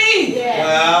disbelief.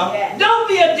 Don't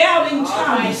be a doubting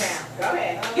Thomas.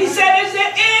 He said, is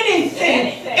there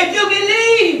anything? If you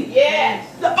believe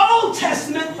the Old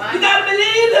Testament, you got to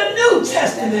believe the New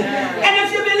Testament. And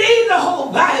if you believe the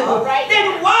whole Bible,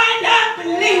 then why not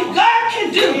believe God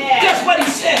can do just what He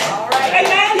said?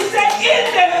 Amen. He said,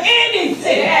 is there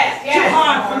anything too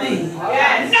hard for me?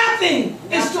 Nothing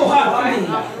is too hard for me.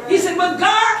 He said, with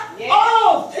God,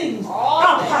 all things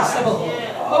are possible.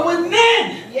 But with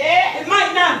men, it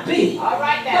might not be.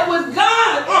 But with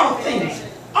God,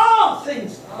 all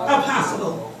things are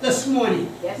possible this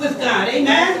morning with God.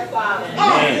 Amen?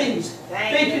 All things.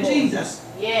 Thank you, Jesus.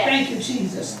 Thank you,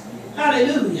 Jesus.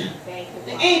 Hallelujah.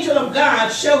 The angel of God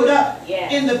showed up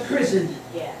in the prison.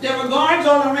 There were guards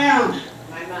all around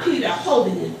Peter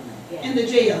holding him in the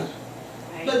jail.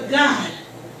 But God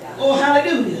Oh,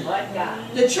 hallelujah. But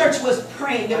God. The church was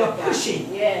praying. They were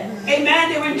pushing. Yes.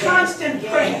 Amen. They were in constant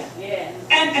prayer. Yes.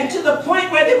 And to the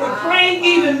point where they were praying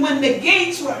even when the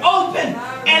gates were open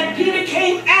and Peter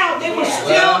came out, they were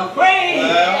still praying.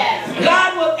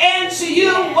 God will answer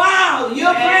you while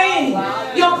you're praying.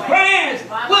 Your prayers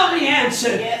will be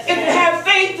answered. If you have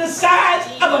faith the size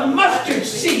of a mustard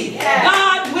seed,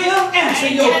 God will answer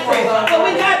your prayer. But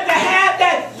we got to have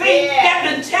that faith, that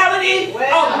mentality,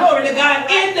 oh glory to God,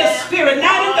 in the spirit,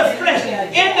 not in the flesh.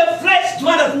 In the flesh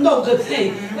dwelleth no good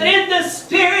thing, but in the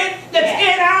spirit that's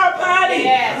in our body,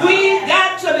 we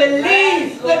got to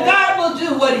believe that God will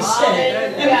do what He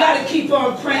said. And we got to keep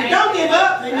on praying. Don't give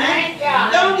up, amen.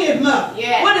 Don't give up.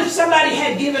 What if somebody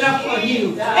had given up on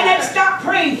you and had stopped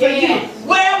praying for you?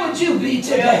 Where would you be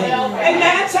today?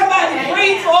 Amen. Somebody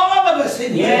prayed for all of us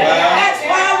in here. That's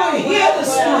why we're here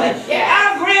this morning.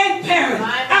 Our grandparents,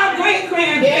 our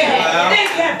great-grandparents, they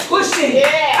kept pushing.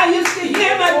 I used to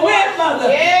hear my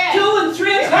grandmother 2 and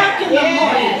 3 o'clock in the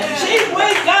morning. She'd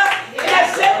wake up, and I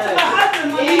said to my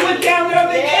husband when we went down there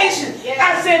on vacation,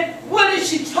 I said, what is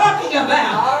she talking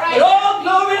about? But oh,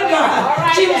 glory to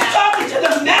God. She was talking to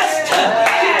the Master.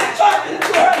 She was talking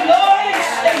to her Lord and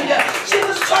Savior. She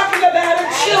was talking about her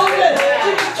children.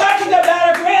 She was talking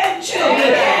about her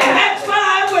grandchildren. And that's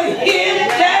why we're here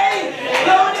today.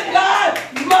 Glory to God.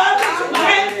 Mothers and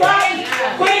grandfathers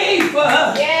prayed for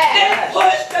her. They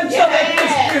pushed until they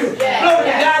pushed through.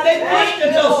 Glory to God. They pushed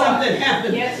until something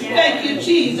happened. Thank you,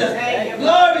 Jesus.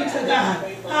 Glory to God.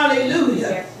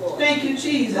 Hallelujah. Thank you,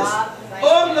 Jesus.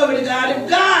 Oh, glory to God. If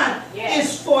God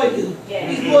is for you,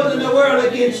 He's more than the world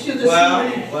against you this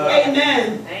morning.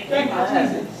 Amen. Thank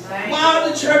you, Jesus. While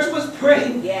the church was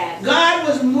praying, God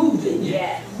was moving.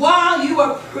 While you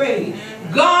are praying,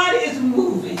 God is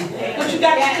moving. But you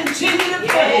got to continue to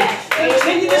pray.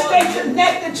 Continue to stay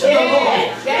connected to the Lord.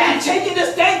 Continue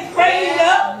to stay prayed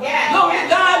up. Glory to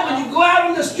God, when you go out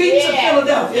on the streets of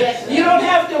Philadelphia, you don't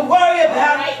have to worry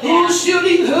about who's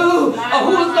shooting who or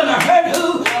who's going to hurt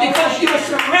who, because you are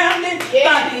surrounded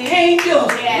by the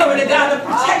angels. Glory to God, the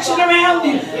protection around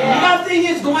you. Nothing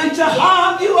is going to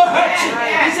harm you or hurt you.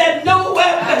 He said, no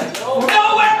weapon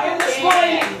this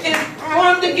morning is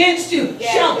formed against you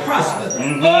shall prosper.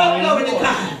 Oh, glory to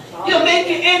God. You'll make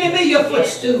your enemy your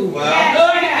footstool. Glory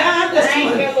to God this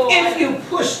morning. If you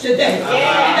push today, you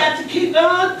got to keep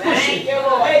on pushing.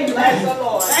 Amen.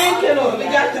 Thank you, Lord. We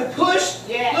got to push,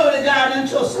 glory to God,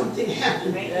 until something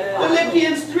happens.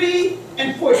 Philippians 3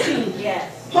 and 14.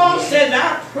 Paul says,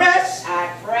 I press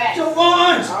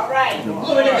towards,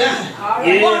 glory to God,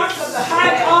 the mark of the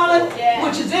high calling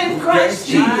which is in Christ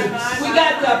Jesus. We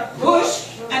got to push,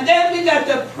 and then we got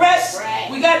to press.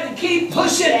 We got to keep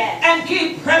pushing and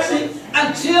keep pressing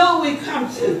until we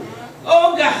come to.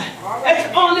 Oh God, that's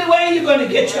the only way you're going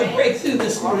to get your breakthrough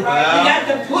this morning. You got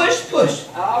to push.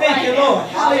 Thank you, Lord.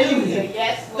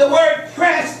 Hallelujah. The word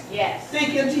press.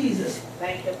 Thank you, Jesus.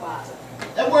 Thank you, Father.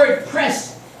 The word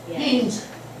press means,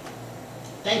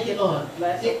 thank you, Lord.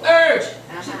 The urge,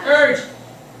 to urge,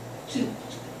 to,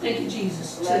 thank you,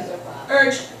 Jesus, to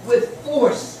urge with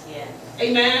force.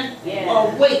 Amen?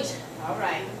 Or weight.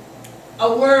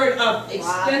 A word of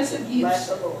extensive use.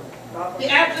 The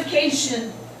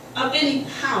application of any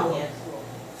power,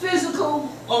 physical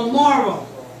or moral,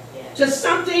 to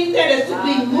something that is to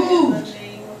be moved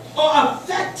or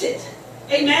affected.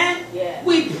 Amen?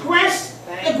 We press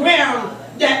the ground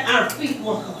that our feet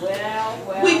walk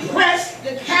on. We press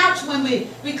the couch when we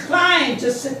recline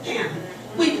to sit down.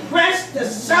 We press the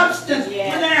substance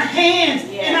with our hands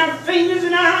and our fingers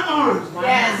and our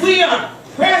arms. We are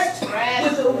pressed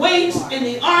with the weights and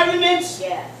the arguments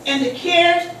and the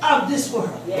cares of this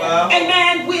world.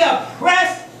 Amen. We are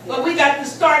pressed, but we got to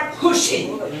start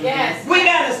pushing. We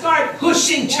got to start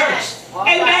pushing, church.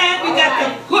 Amen. We got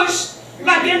to push.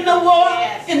 Like in the war,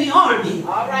 in the army,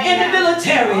 in the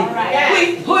military.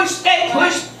 We push, they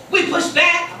push, we push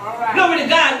back. Glory to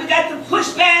God. We got to push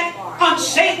back on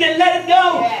Satan and let him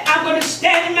know I'm going to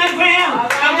stand in my ground.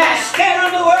 I'm going to stand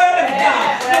on the word of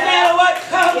God. No matter what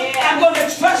comes, I'm going to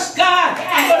trust God.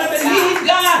 I'm going to believe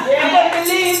God. I'm going to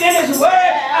believe in His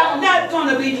word. I'm not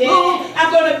going to be moved. I'm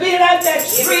going to be like that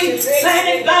tree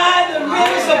planted by the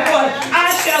rivers of water. I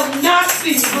shall not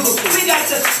be moved. We got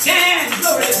to stand.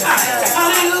 Glory to God.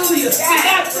 Hallelujah. We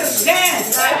got to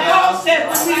stand. Paul said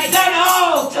when we've done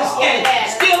all to stand,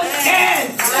 still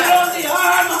stand. Put on the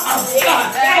armor of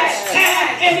God. And stand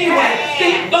anyway.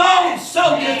 Be bold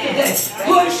soldiers today.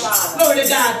 Push, glory to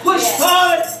God. Push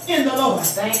forward in the Lord.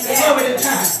 Glory to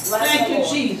God. Thank you,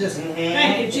 Jesus.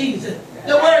 Thank you, Jesus.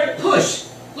 The word push,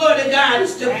 glory to God,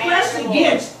 is to press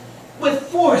against with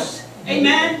force.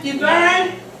 Amen.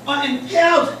 Divine or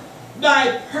impelled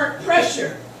by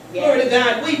pressure. Glory to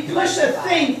God. We push a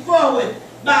thing forward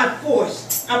by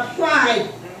force. Applied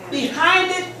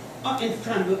behind it or in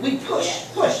front of it. We push.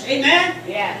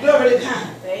 Amen? Glory to God.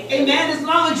 Amen. As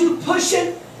long as you push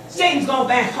it, Satan's going to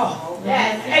back off.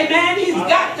 Amen. He's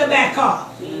got to back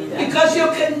off. Because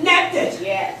you're connected.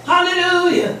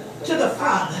 Hallelujah. To the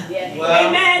Father.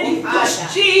 Amen. He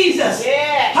pushed Jesus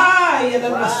high in the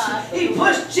mercy. He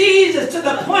pushed Jesus to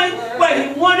the point where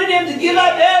he wanted him to give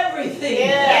up everything.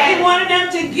 He wanted them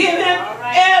to give him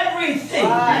everything.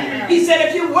 He said,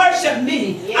 if you worship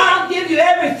me, I'll give you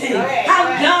everything. How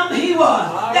dumb he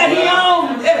was that he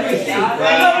owned everything.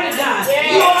 Glory to God.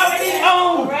 You already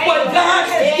own what God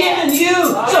has given you.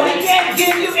 So he can't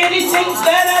give you anything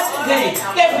better today.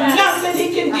 There's nothing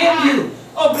he can give you.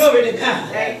 Oh, glory to God.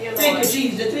 Thank you,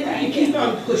 Jesus. You keep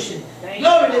on pushing.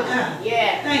 Glory to God.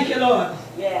 Thank you, Lord.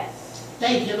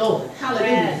 Thank you, Lord.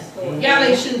 Hallelujah.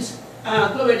 Galatians,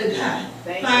 glory to God.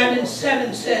 5 and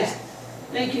 7 says,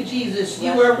 thank you, Jesus.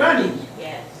 You were running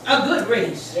a good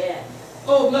race.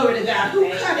 Oh, glory to God.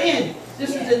 Who cut in?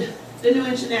 This is the New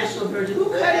International Version. Who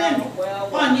cut in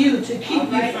on you to keep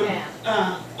you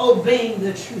from obeying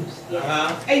the truth?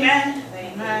 Amen.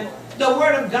 The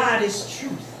Word of God is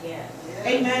truth.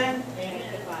 Amen.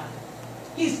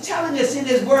 He's telling us in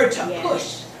His Word to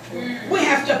push. We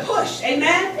have to push.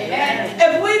 Amen.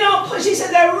 If we don't push, He said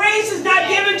the race is not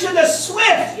given to the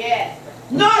swift,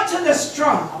 nor to the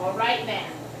strong.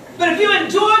 But if you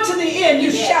endure to the end,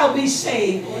 you shall be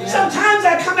saved. Sometimes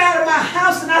I come out of my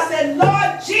house and I said,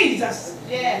 Lord Jesus,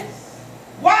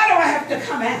 why do I have to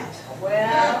come out?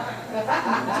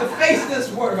 To face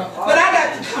this world. But I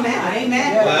got to come out.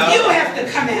 Amen. You have to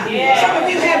come out. Some of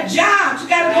you have jobs. You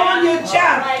got to go on your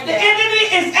job. The enemy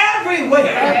is everywhere.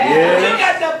 You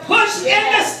got to push in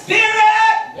the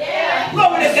Spirit.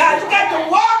 Glory to God. You got to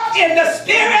walk in the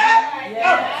Spirit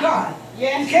of God.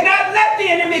 You cannot let the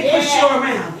enemy push you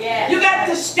around. You got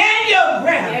to stand your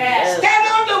ground. Stand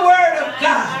on the Word of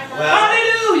God.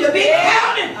 Hallelujah. Be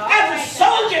counted as a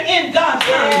soldier in God's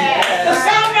army. The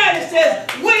songwriter says,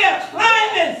 we are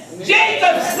climbing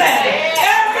Jacob's ladder.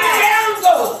 Every round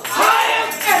goes higher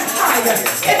and higher.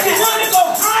 If you want to go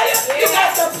higher, you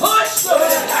got to push.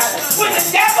 When the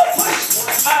devil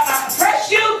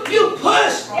press you, you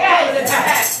push.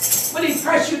 When he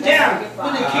presses you down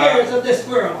with the cares of this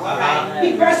world.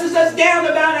 He presses us down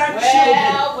about our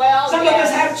children. Some of us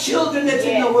have children that's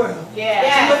in the world.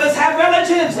 Some of us have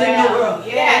relatives in the world.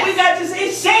 And we got to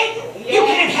say, Satan, you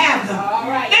can't have them.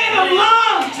 They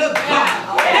belong to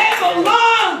God. They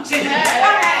belong to Him.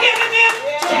 I'm giving them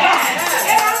to God.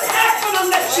 And I'm not going to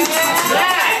let you touch them.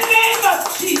 In the name of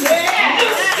Jesus,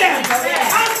 loose them.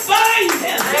 I'm buying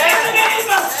them. In the name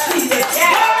of Jesus.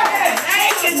 God has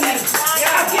taken them.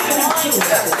 I've given them to Him.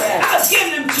 I've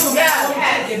given them to Him.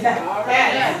 I'll take it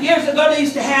back. Years ago, they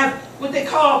used to have what they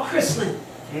call christening.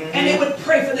 And they would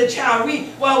pray for the child.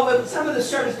 Some of the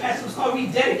service pastors call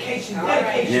rededication.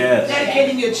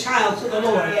 Dedicating your child to the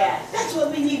Lord. That's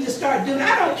what we need to start doing.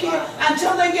 I don't care.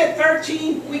 Until they get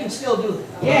 13, we can still do it.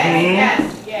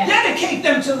 Dedicate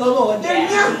them to the Lord. They're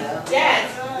young.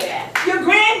 Your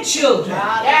grandchildren.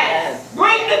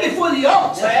 Bring them before the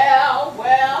altar.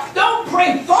 Don't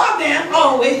pray for them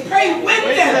always. Pray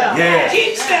with them.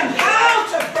 Teach them how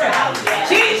to pray.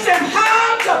 Teach them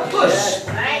how to push.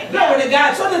 Glory to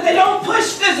God. So that they don't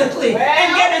push physically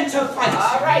and get into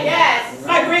fights.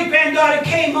 My great-granddaughter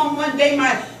came home one day.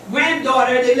 My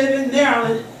granddaughter, they live in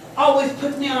Maryland, always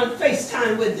put me on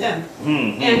FaceTime with them.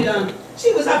 And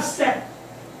she was upset.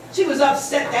 She was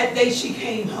upset that day she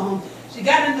came home. She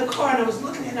got in the car and I was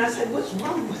looking at her and I said, what's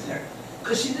wrong with her?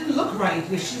 Because she didn't look right.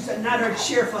 She's not her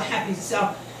cheerful, happy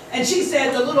self. And she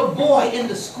said the little boy in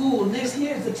the school, and here's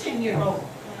the 10-year-old,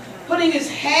 putting his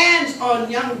hands on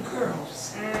young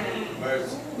girls.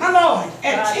 My Lord,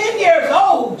 at 10 years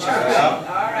old,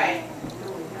 church.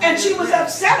 And she was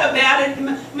upset about it.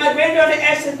 My granddaughter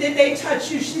asked her, did they touch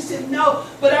you? She said, no,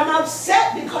 but I'm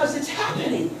upset because it's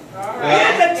happening.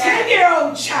 Here's a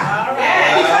 10-year-old child.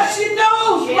 Because she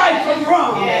knows right from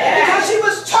wrong. Because she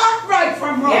was taught right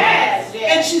from wrong.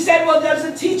 And she said, well, does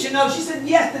the teacher know? She said,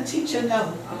 yes, the teacher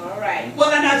knows.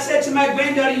 Well, then I said to my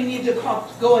granddaughter, you need to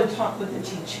go and talk with the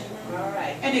teacher.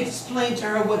 And explain to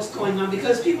her what's going on,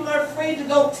 because people are afraid to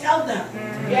go tell them.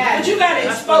 But you got to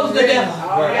expose the devil.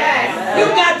 You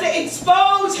got to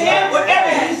expose him wherever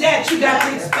he's at. You got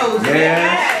to expose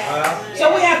him.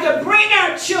 So we have to bring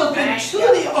our children to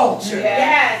the altar.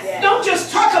 Don't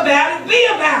just talk about it, be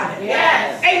about it.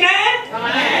 Amen?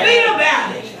 Be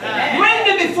about it. Bring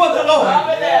them before the Lord.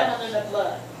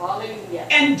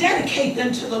 And dedicate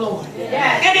them to the Lord.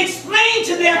 And explain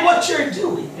to them what you're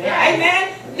doing.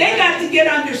 Amen? They got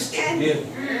get understanding.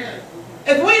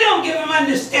 If we don't give them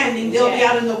understanding, they'll be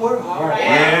out in the world.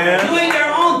 Doing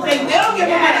their own thing. They'll give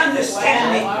them an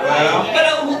understanding. But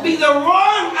it will be the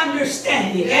wrong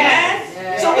understanding.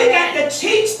 Amen? So we got to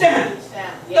teach them.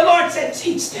 The Lord said,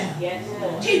 teach them.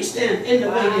 Teach them in the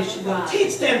way they should go.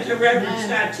 Teach them to reverence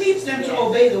God. Teach them to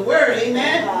obey the word.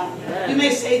 Amen? You may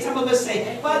say, some of us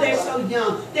say, well, they're so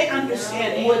young. They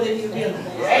understand more than you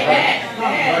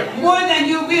realize. More than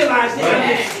you realize they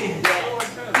understand.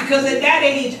 Because at that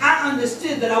age, I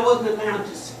understood that I wasn't allowed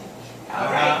to speak.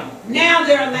 Now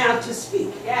they're allowed to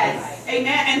speak. Amen?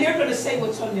 And they're going to say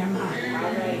what's on their mind.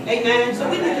 Amen? So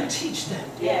we need to teach them.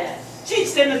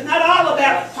 Teach them it's not all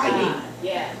about fighting.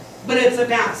 But it's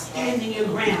about standing your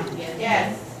ground.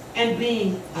 And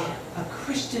being a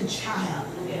Christian child.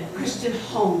 Christian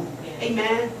home.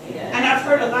 Amen? And I've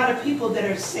heard a lot of people that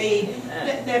are saved,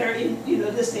 that are in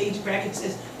this age bracket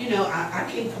says, I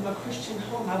came from a Christian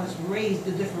home. I was raised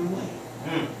a different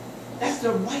way. That's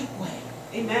the right way.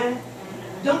 Amen?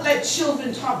 Don't let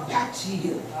children talk back to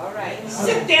you.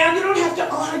 Sit down. You don't have to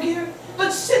argue.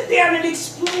 But sit down and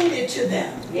explain it to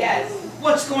them.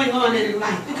 What's going on in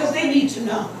life. Because they need to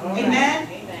know. Amen?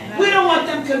 We don't want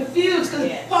them confused.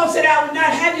 Because Paul said, I would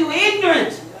not have you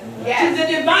ignorant to the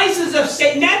devices of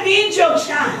Satan. That means your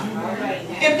child.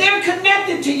 If they're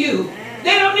connected to you,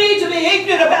 they don't need to be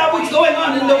ignorant about what's going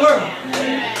on in the world.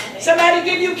 Somebody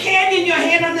give you candy in your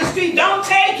hand on the street. Don't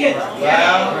take it.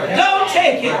 Don't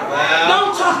take it.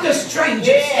 Don't talk to strangers.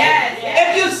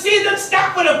 If you see them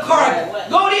stop with a car,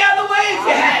 go the other way if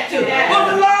you have to. Go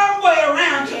the long way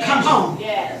around to come home.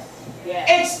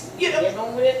 It's,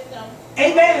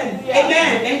 amen.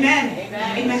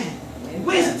 Amen.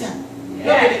 Wisdom.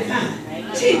 Glory to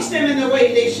God. Teach them in the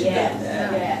way they should go.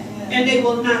 And they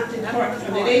will not depart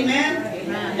from it. Amen.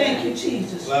 Thank you,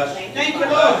 Jesus. Thank you,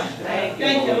 Lord.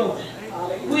 Thank you, Lord.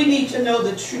 We need to know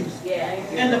the truth.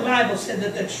 And the Bible said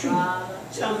that the truth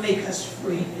shall make us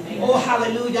free. Oh,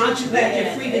 hallelujah. Aren't you glad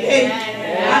you're free today?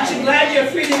 Aren't you glad you're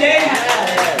free today?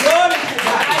 Glory to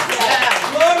God.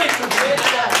 Glory to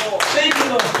God. Thank you,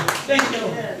 Lord. Thank you,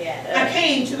 Lord. I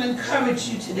came to encourage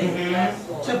you today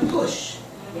to push.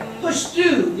 Push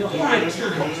through your hard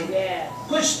times.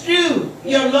 Push through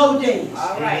your low days.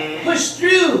 Push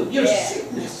through your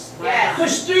sickness.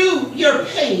 Push through your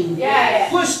pain.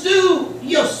 Push through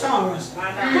your sorrows.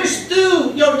 Push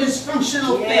through your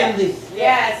dysfunctional family.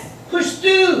 Push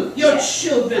through your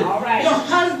children, your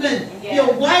husband,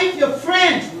 your wife, your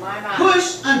friends.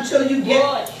 Push until you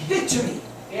get victory.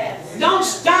 Don't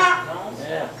stop.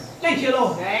 Thank you,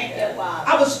 Lord.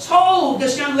 I was told,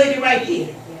 this young lady right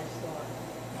here,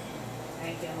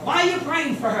 why are you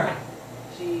praying for her?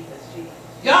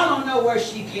 Y'all don't know where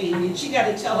she came in. She got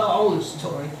to tell her own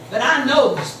story. But I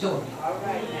know the story.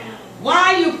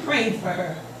 Why are you praying for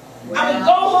her? I would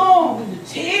go home with the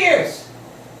tears.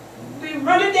 Be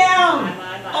running down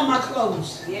on my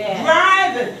clothes.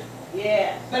 Driving.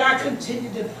 But I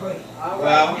continued to pray.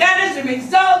 That is the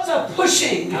results of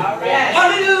pushing.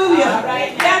 Hallelujah.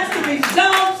 That's the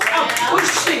results of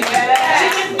pushing. She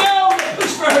didn't know to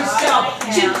push for herself.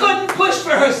 She couldn't push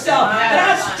for herself. But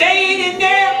I stayed in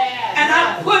there and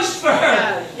I pushed for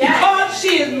her. Because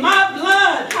she is my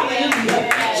blood. Hallelujah.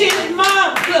 She is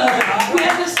my blood. We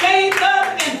have the same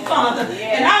love and Father.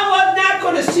 And I was not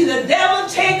going to see the devil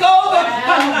take over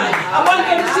her life. I wasn't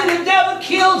going to see the devil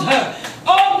kill her.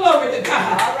 Oh, glory to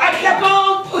God. I kept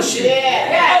on pushing.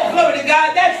 Oh, glory to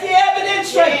God. That's the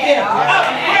evidence right there of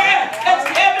prayer. That's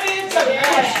the evidence of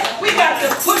push. We got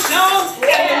to push on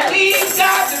and believe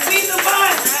God. The reason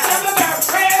why some of our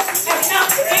prayers have not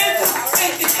been answered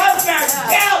is because of our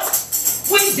doubt.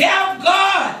 We doubt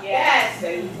God.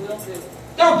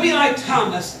 Don't be like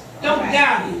Thomas. Don't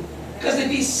doubt Him. Because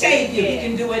if He saved you, He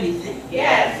can do anything.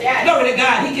 Glory to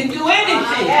God. He can do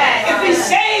anything. If He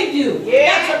saved you,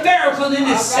 that's a miracle in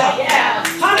itself.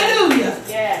 Hallelujah.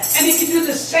 And He can do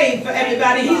the same for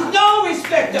everybody. He's no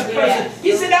respecter of person.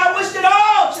 He said, I wish that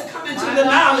all should come into the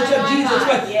knowledge of Jesus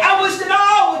Christ. I wish that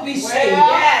all would be saved.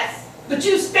 But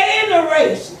you stay in the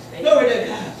race. Glory to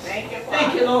God.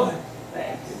 Thank you, Lord.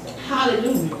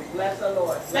 Hallelujah. Bless the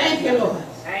Lord. Thank you, Lord.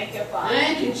 Thank you, Father.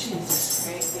 Thank you,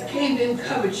 Jesus. Thank I came to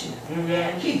encourage you.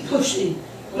 Keep pushing.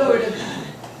 Glory to God.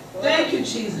 Thank you,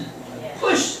 Jesus.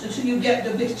 Push until you get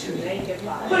the victory. Thank you,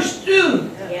 Father. Push through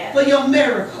for your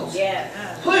miracles.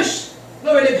 Push,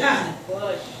 glory to God,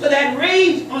 for that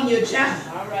raise on your job.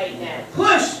 All right now.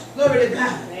 Push, glory to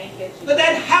God, Thank you, Jesus. for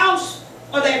that house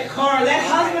or that car, that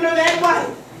husband or that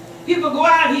wife. People go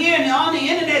out here and they're on the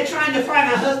internet trying to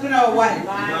find a husband or a wife. It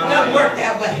doesn't work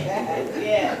that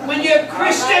way. When you're a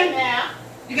Christian,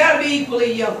 You got to be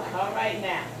equally yoked. All right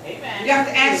now. Amen. You have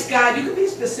to ask God. You can be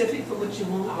specific for what you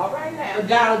want. All right now. But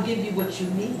God will give you what you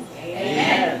need.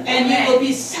 Amen. And you will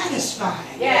be satisfied.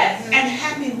 Yes. And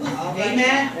happy with it.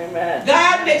 Amen. Amen.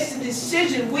 God makes the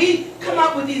decision. We come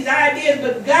up with these ideas,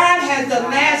 but God has the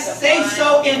last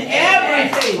say-so in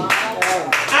everything.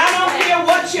 I don't care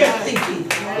what you're thinking.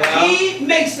 He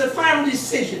makes the final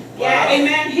decision.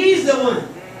 Amen. He's the one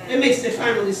that makes the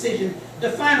final decision,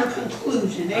 the final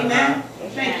conclusion. Amen.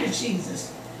 Thank you,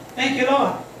 Jesus. Thank you,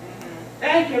 Lord.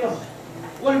 Thank you, Lord.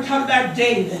 I want to talk about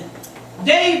David.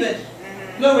 David,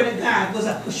 glory to God, was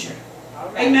a pusher.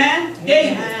 Amen.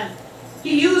 David.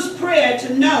 He used prayer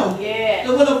to know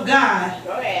the will of God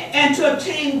and to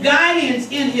obtain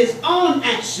guidance in his own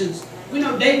actions. We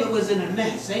know David was in a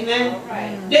mess.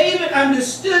 Amen. David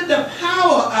understood the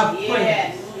power of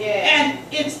prayer. And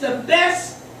it's the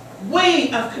best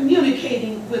way of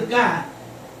communicating with God.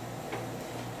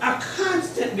 A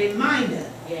constant reminder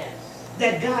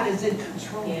that God is in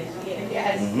control.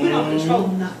 We don't control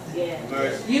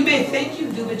nothing. You may think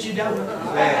you do, but you don't.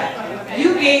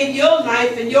 You gave your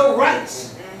life and your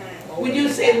rights. When you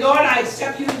say, Lord, I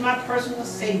accept you as my personal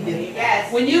Savior.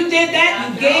 When you did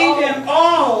that, you gave him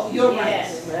all your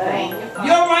rights.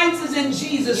 Your rights is in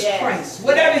Jesus Christ.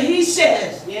 Whatever he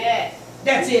says,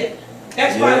 that's it.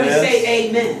 That's why we say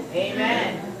amen.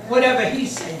 Amen. Whatever he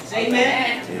says.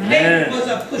 Amen. David was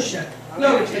a pusher.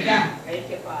 Glory to God.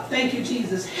 Thank you,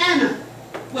 Jesus. Hannah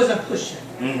was a pusher.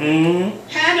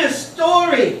 Hannah's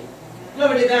story,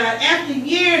 glory to God, after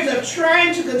years of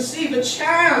trying to conceive a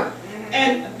child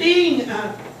and being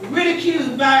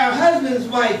ridiculed by her husband's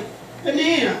wife,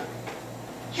 Peninnah,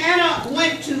 Hannah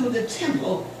went to the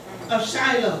temple of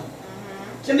Shiloh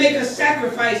to make a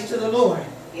sacrifice to the Lord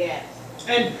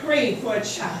and prayed for a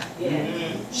child.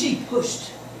 She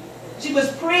pushed. She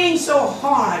was praying so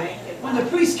hard. When the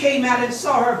priest came out and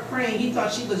saw her praying, he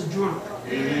thought she was drunk.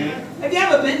 Have you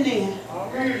ever been there?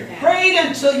 Prayed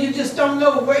until you just don't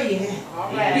know where you're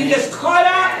at. You just caught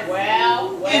up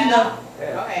in the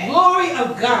glory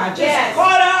of God. Just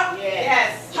caught up.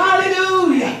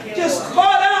 Hallelujah. Just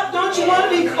caught up. Don't you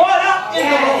want to be caught up in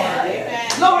the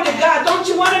Lord? Glory to God. Don't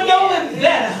you want to know him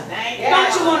better?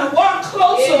 Don't you want to walk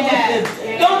closer with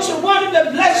him? Don't you want him to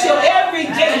bless your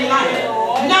everyday life?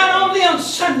 Not only on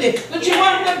Sunday, but you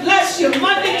want him to bless you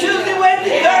Monday, Tuesday,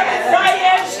 Wednesday, Thursday, Friday,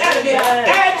 and Saturday,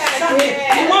 and Sunday.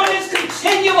 You want his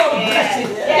continual blessing.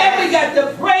 Then we got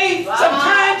to pray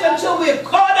sometimes until we're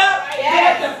caught up. We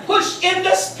have to push in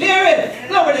the Spirit.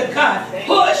 Glory to God.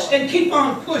 Push and keep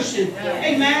on pushing.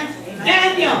 Amen.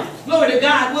 Daniel, glory to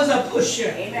God, was a pusher.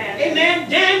 Amen.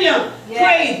 Daniel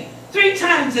prayed 3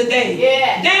 times a day.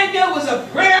 Daniel was a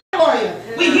prayer warrior.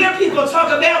 We hear people talk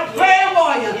about prayer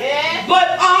warrior.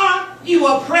 But are you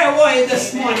a prayer warrior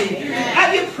this morning?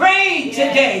 Have you prayed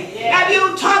today? Have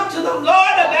you talked to the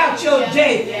Lord about your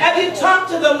day? Have you talked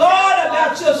to the Lord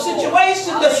about your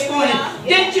situation this morning?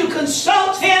 Did you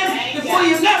consult him before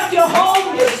you left your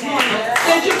home this morning?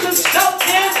 Did you consult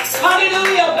him,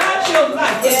 hallelujah, about your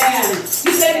life this morning?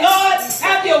 You say, Lord,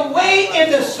 have your way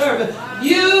in the service.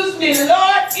 Use me,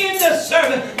 Lord, in the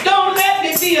service. Don't let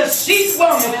me be a seat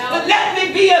woman, but let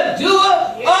me be a doer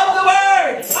of the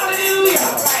word. Hallelujah.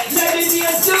 Let me be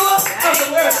a doer of the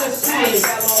word this morning.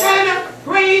 Hannah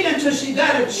prayed until she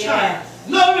got a child.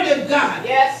 Glory to God.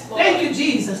 Thank you,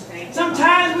 Jesus.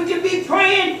 Sometimes we can be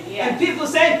praying and people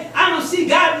say, I don't see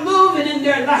God moving in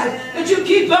their life. But you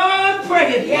keep on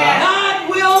praying. God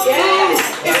will move.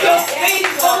 If your faith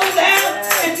goes out,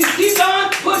 if you keep on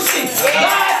pushing,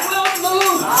 God will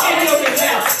move in your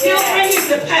behalf. He'll bring it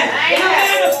to pass. He'll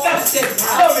manifest it.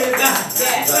 Glory to God.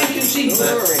 Thank you,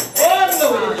 Jesus. Oh,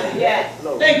 glory to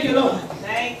God. Thank you, Lord.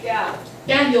 Thank you.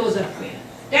 Daniel was a prayer.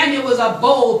 Daniel was a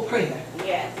bold prayer.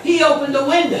 He opened the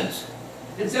windows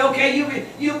and said, okay,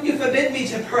 you forbid me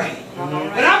to pray.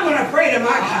 But I'm going to pray to my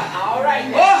God.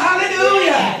 Oh,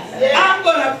 hallelujah. I'm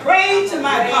going to pray to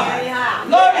my God.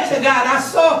 Glory to God. I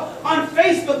saw on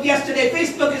Facebook yesterday,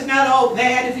 Facebook is not all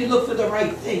bad if you look for the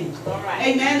right things.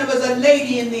 Amen. There was a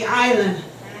lady in the island.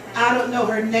 I don't know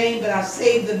her name, but I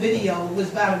saved the video. It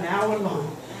was about an hour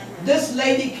long. This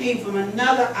lady came from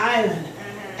another island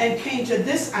and came to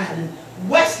this island,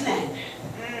 Westland.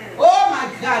 Oh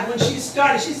my God, when she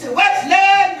started, she said,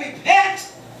 Westland, repent,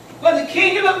 for the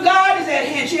kingdom of God is at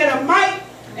hand. She had a mic,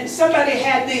 and somebody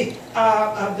had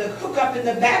the hookup in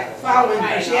the back following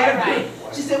her. She had a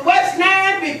group. She said,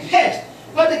 Westland, repent,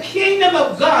 for the kingdom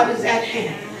of God is at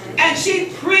hand. And she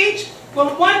preached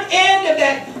from one end of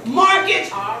that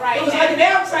market, it was like an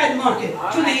outside market,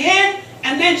 to the end,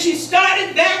 and then she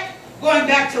started back, going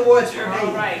back towards her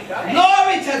name.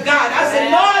 Glory to God. I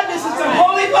said, Lord, this is the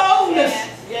holy boldness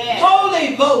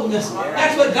Holy boldness.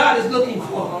 That's what God is looking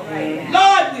for.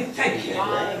 Lord, we thank you.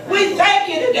 We thank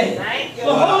you today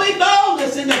for holy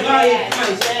boldness in the body of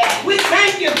Christ. We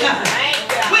thank you, God.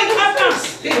 Wake up our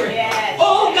spirit.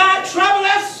 Oh, God, trouble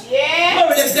us.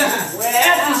 Glory to God.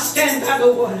 As we stand by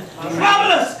the water.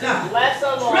 Trouble us, God.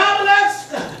 Trouble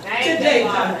us, God. Today,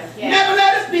 God. Never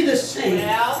let us be the same.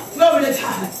 Glory to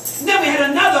God. Then we had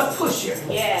another pusher.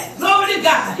 Glory to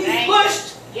God. He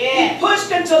pushed. He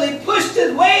pushed until he pushed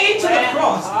his way to the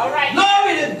cross.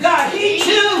 Glory to God. He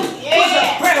too was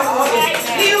a prayer warrior.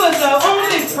 He was the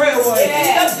only prayer warrior.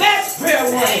 The best prayer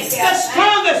warrior. The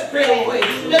strongest prayer warrior.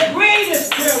 The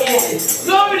greatest prayer warrior.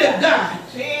 Glory to God.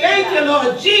 Thank you,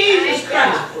 Lord. Jesus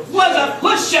Christ was a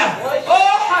pusher.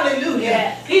 Oh,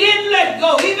 hallelujah. He didn't let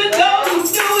go. Even though he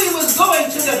knew he was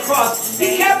going to the cross,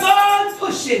 he kept on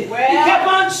pushing. He kept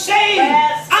on saying,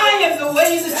 I am the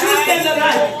way, the truth, and the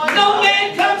life. No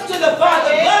man comes to the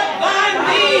Father but by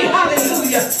me.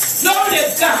 Hallelujah. Glory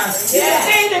to God.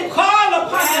 They that call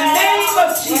upon the name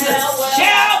of Jesus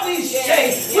shall be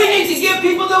saved. We need to give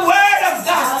people the word of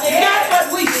God. Not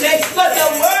what we say, but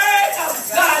the word of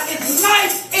God. It's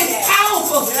life. It's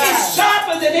powerful. It's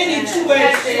sharper than any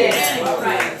two-edged sword.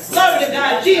 Glory to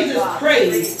God. Jesus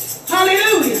praised.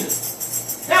 Hallelujah.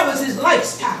 That was his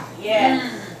lifestyle.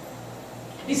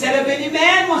 He said, if any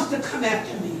man wants to come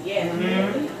after me,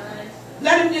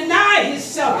 let him deny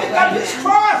himself, pick up his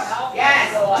cross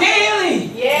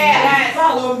daily, and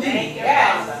follow me.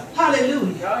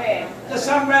 Hallelujah. The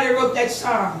songwriter wrote that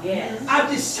song. I've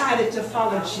decided to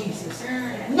follow Jesus.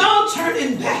 No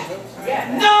turning back.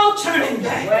 No turning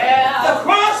back. The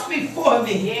cross before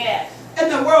me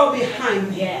and the world behind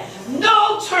me.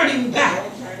 No turning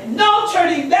back. No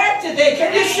turning back today.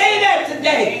 Can you say that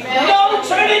today? No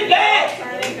turning back.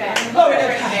 Glory to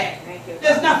God.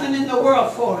 There's nothing in the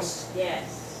world for us.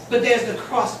 But there's the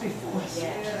cross before us.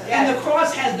 And the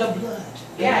cross has the blood.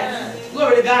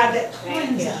 Glory to God, that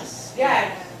cleanses us.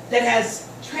 That has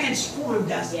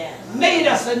transformed us. Made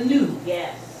us anew.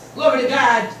 Glory to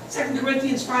God. 2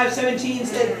 Corinthians 5:17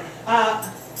 said,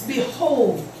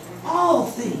 behold, all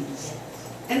things.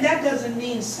 And that doesn't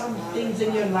mean some things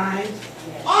in your life.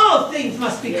 All things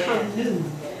must become new.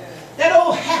 That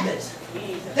old habit,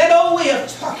 that old way of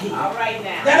talking,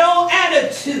 that old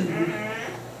attitude,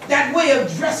 that way of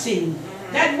dressing,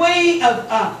 that way of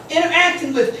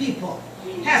interacting with people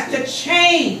has to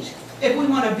change if we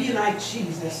want to be like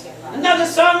Jesus. Another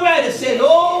songwriter said,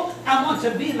 oh, I want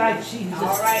to be like Jesus.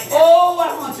 Oh,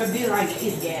 I want to be like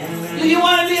him. Do you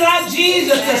want to be like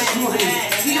Jesus this morning?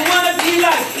 Do you want to be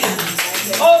like him?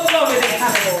 Oh, glory to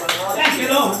God. Thank you,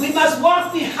 Lord. We must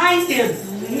walk behind him,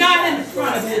 not in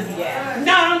front of him.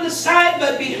 Not on the side,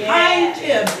 but behind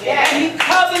him. And he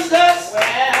covers us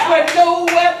where no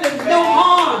weapon, no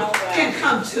harm can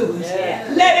come to us.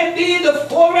 Let him be the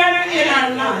forerunner in our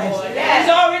lives. He's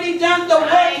already done the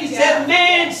work. He said,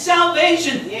 man's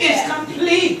salvation is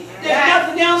complete. There's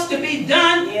nothing else to be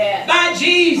done by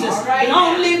Jesus, and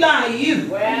only by you.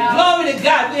 Glory to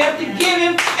God. We have to give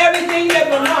him everything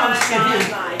that belongs to him.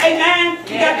 Amen.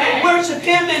 We got to worship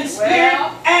him in spirit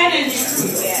and in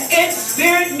truth. In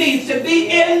spirit means to be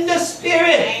in the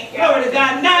spirit. Glory to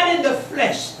God. Not in the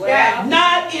flesh.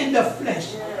 Not in the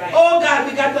flesh. Oh God,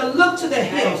 we got to look to the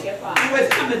hills. And with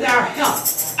cometh our help.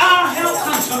 Our help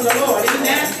comes from the Lord.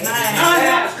 Amen. Our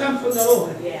help comes from the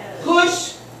Lord.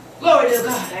 Push. Glory to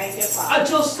God.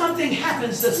 Until something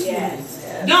happens this morning.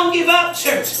 Don't give up,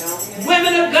 church.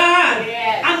 Women of God,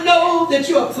 I know that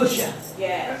you're a pusher.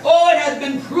 Oh, it has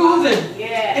been proven.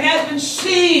 It has been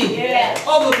seen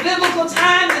over biblical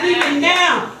times and even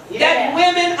now that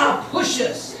women are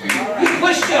pushers. You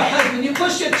push your husband. You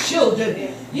push your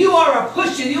children. You are a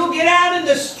pusher. You'll get out in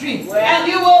the street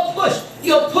and you will push.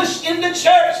 You'll push in the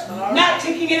church, not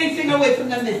taking anything away from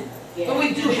the men. But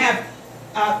we do have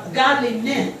godly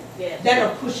men that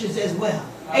are pushers as well.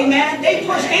 Amen. They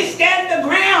push. They stand the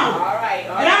ground.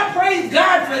 And I praise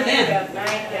God for them.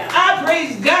 I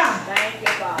praise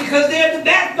God because they're the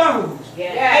backbone.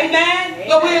 Amen.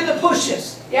 But we're the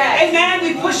pushers. Amen.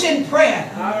 We push in prayer.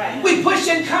 We push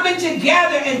in coming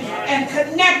together and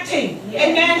connecting.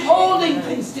 Amen. Holding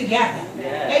things together.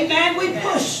 Amen. We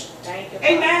push.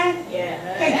 Amen.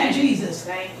 Thank you, Jesus.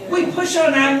 We push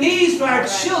on our knees for our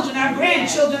children, our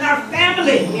grandchildren, our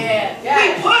family.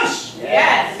 We push.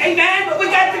 Amen. But we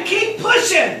got to keep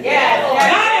pushing.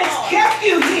 God has kept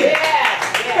you here.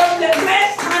 From the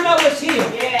last time I was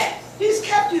here, He's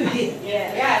kept you here.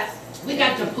 We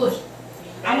got to push.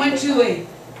 I went to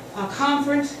a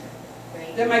conference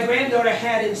that my granddaughter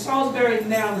had in Salisbury,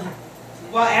 Maryland.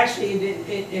 Well, actually,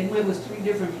 it was 3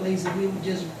 different places. We were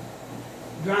just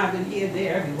driving here,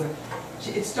 there, everywhere.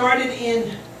 It started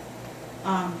in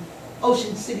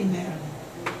Ocean City, Maryland.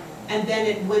 And then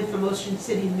it went from Ocean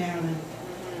City, Maryland.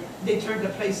 They turned the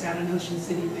place out in Ocean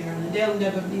City, Maryland. They'll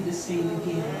never be the same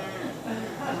again.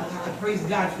 I praise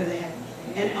God for that.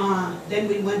 And then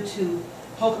we went to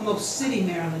Pocomo City,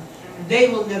 Maryland. They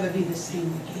will never be the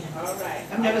same again. All right.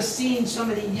 I've never seen so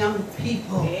many young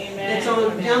people. Amen. It's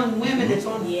on young women. It's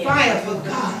on fire for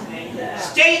God. Amen.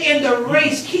 Stay in the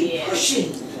race. Keep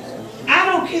pushing. I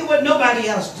don't care what nobody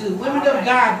else do. Women of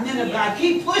God, men of God,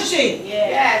 keep pushing.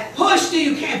 Yes. Push till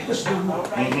you can't push no more.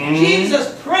 Right.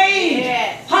 Jesus prayed.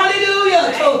 Yes.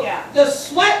 Hallelujah. So Thank the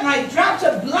sweat like drops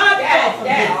of blood fall from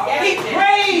him. He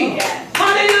prayed.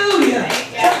 Hallelujah.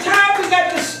 Sometimes we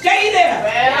got to stay there.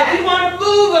 If you want to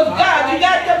move of God, you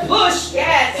got to push.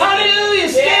 Yes. Hallelujah.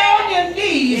 Stay on your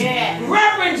knees.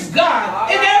 Reverence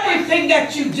God in everything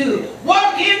that you do.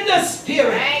 Walk in the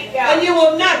Spirit. And you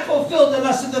will not fulfill the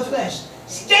lust of the flesh.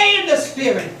 Stay in the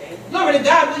Spirit. Glory to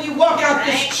God. When you walk out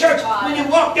this church, when you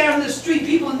walk down the street,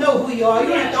 people know who you are. You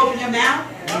don't have to open your mouth.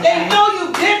 They know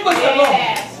you've been with the Lord.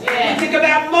 You think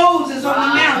about Moses on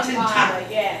the mountaintop.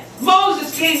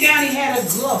 Moses came down, he had a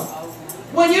glow.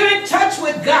 When you're in touch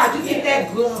with God, you get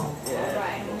that glow.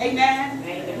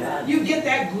 Amen. You get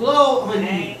that glow on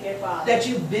you that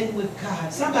you've been with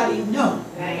God. Somebody know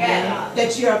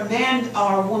that you're a man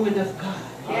or a woman of God.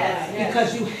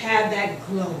 Because you have that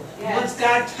glow. Once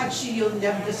God touches you, you'll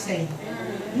never the same.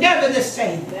 Never the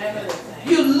same.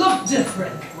 You look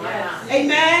different.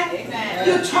 Amen.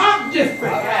 You talk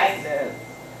different.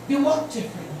 You walk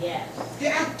different. You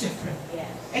act different.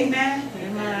 Amen.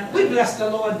 We bless the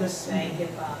Lord this morning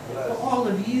for all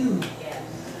of you.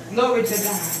 Glory to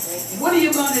God. What are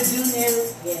you going to do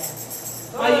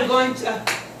now? Are you going to...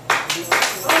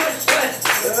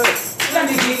 Let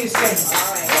me hear you say.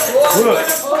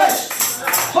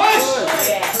 Push.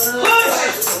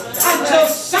 Until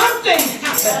something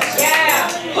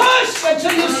happens. Push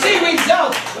until you see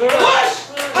results. Push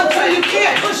until you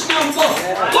can't push no more.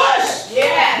 Push.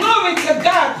 Glory to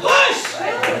God. Push.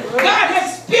 God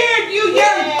has spared you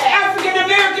young African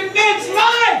American men's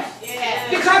lives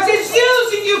because He's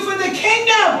using you for the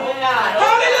kingdom.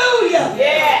 Hallelujah.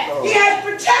 He has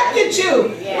protected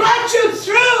you, brought you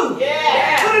through,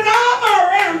 put an armor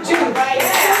around you.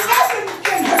 Nothing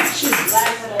can hurt you.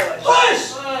 Push.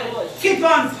 Keep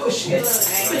on pushing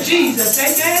for Jesus.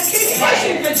 Amen. Keep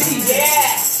pushing for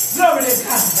Jesus. Glory to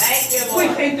God. We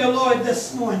thank the Lord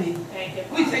this morning.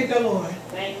 We thank the Lord.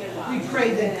 We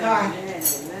pray that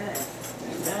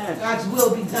God's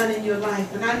will be done in your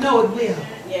life, and I know it will.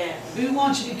 We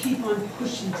want you to keep on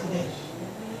pushing today.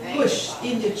 Push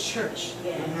in your church.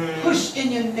 Push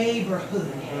in your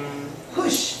neighborhood.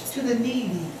 Push to the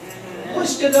needy.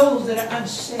 Push to those that are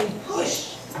unsaved.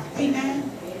 Push. Amen.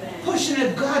 Push in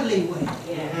a godly way.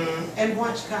 And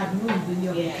watch God move in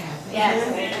your behalf.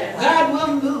 Amen. God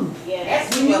will move.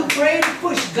 When you pray and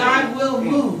push, God will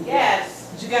move. But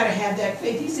you got to have that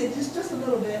faith. He said, just a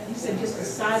little bit. He said, just the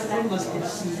size of a mustard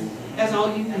seed. That's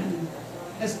all you need.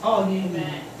 That's all you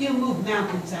need. He'll move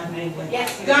mountains out of your way.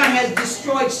 God has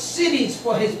destroyed cities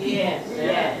for His people.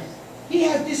 He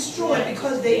has destroyed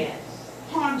because they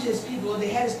harmed His people, or they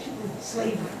had His people in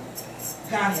slavery.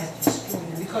 God has destroyed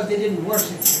them because they didn't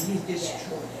worship Him. He's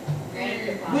destroyed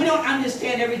them. We don't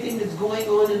understand everything that's going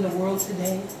on in the world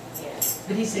today.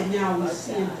 But He said, now we're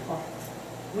seeing part.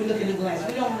 We look in the glass.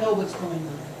 We don't know what's going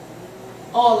on.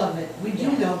 All of it. We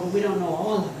do know, but we don't know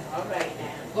all of it.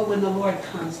 But when the Lord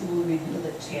comes, He will reveal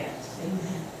it to us.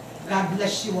 Amen. God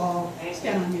bless you all.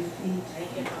 Stand on your feet.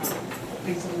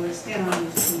 Praise the Lord. Stand on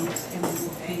your feet. Stand on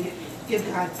your feet. Give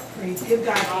God praise. Give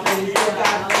God praise. Give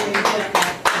God praise. Give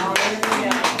God praise.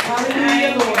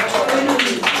 Hallelujah, Lord.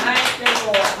 Hallelujah.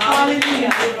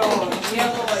 Hallelujah.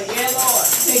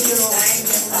 Thank you, Lord.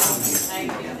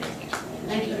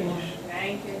 Thank you, Lord.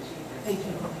 Thank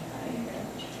you, Lord.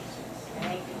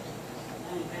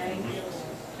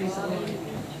 Praise the Lord.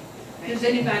 Is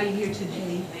anybody here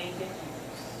today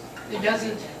that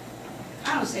doesn't, I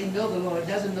don't say know the Lord,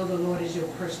 doesn't know the Lord as your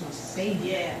personal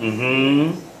Savior?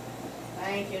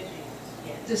 Thank you,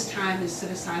 Jesus. This time is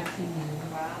set aside for you.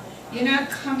 You're not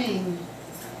coming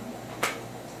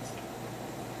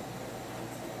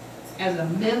as a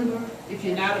member, if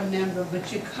you're not a member,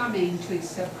 but you're coming to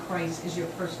accept Christ as your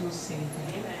personal Savior.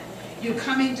 You're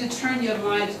coming to turn your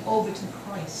lives over to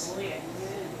Christ.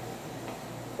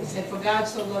 He said, for God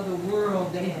so loved the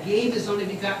world that He gave His only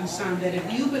begotten Son, that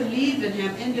if you believe in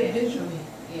Him individually,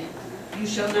 you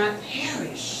shall not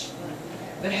perish,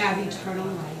 but have eternal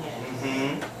life.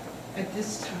 At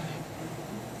this time.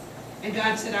 And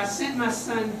God said, I sent my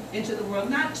Son into the world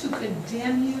not to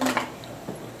condemn you,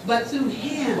 but through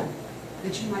Him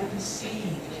that you might be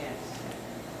saved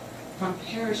from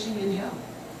perishing in hell.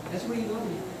 That's where you're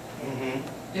going.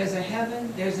 There's a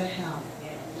heaven, there's a hell.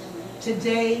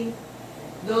 Today,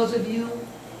 those of you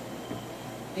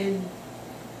in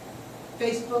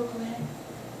Facebook land,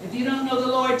 if you don't know the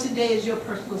Lord today as your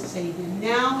personal Savior,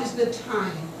 now is the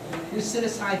time we set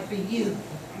aside for you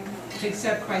to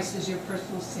accept Christ as your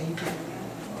personal Savior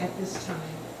at this time.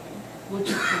 Won't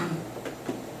you come?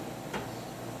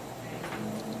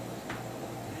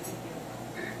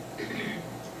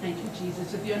 Thank you,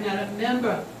 Jesus. If you're not a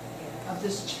member of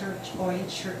this church or a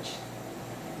church,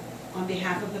 on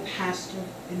behalf of the pastor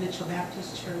in Mitchell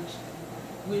Baptist Church,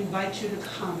 we invite you to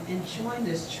come and join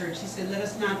this church. He said, let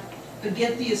us not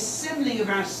forget the assembling of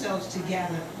ourselves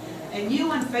together. And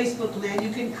you on Facebook land,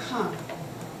 you can come.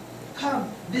 Come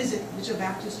visit Mitchell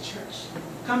Baptist Church.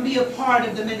 Come be a part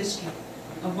of the ministry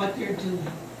of what they're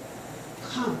doing.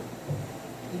 Come.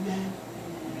 Amen.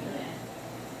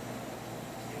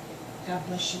 God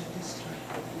bless you at this time.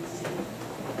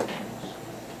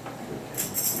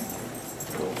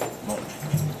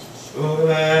 So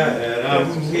glad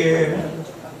I'm here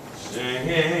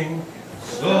singing.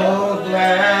 So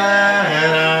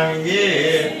glad I'm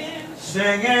here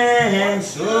singing.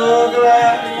 So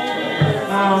glad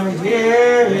I'm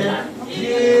here in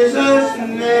Jesus'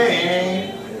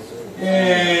 name.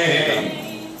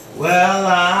 Hey. Well,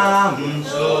 I'm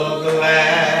so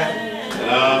glad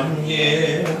I'm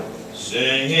here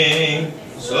singing.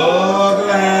 So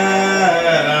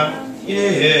glad I'm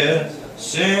here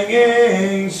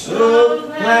singing. So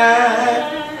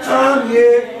glad I'm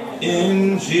here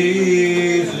in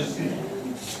Jesus'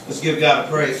 name. Let's give God a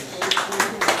praise.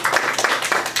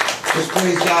 Let's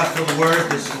praise God for the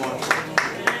word this morning.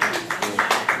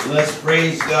 Let's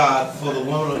praise God for the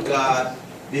woman of God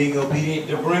being obedient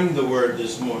to bring the word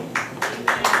this morning.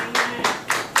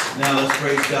 Now let's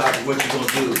praise God for what you're going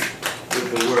to do with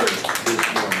the word this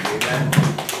morning. Amen.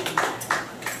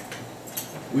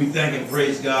 We thank and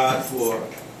praise God for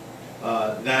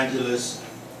Evangelist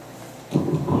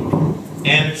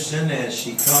Anderson as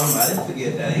she comes. I didn't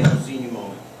forget that. I ain't gonna senior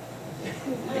moment.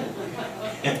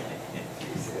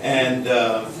 And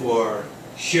for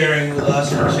sharing with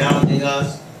us and challenging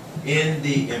us in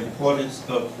the importance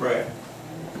of prayer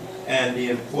and the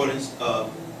importance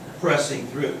of pressing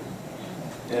through.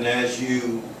 And as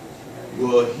you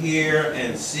will hear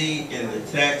and see in the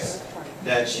text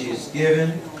that she is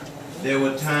given, there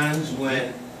were times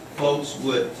when folks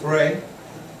would pray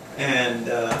and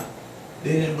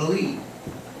they didn't believe.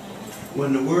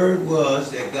 When the word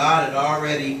was that God had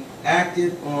already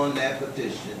acted on that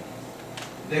petition,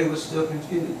 they were still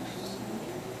confused.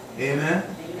 Amen?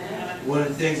 One of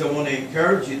the things I want to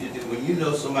encourage you to do, when you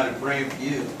know somebody praying for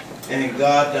you and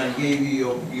God done gave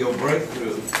you your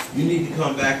breakthrough, you need to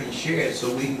come back and share it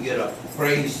so we can get a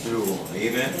praise through on.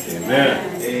 Amen?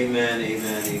 Amen. Amen,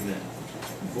 amen, amen.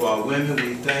 For our women,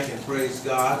 we thank and praise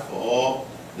God for all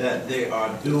that they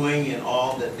are doing and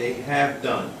all that they have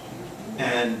done.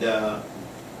 And I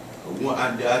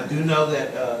do know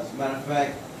that, as a matter of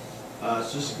fact,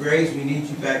 Sister Grace, we need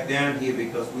you back down here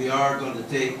because we are going to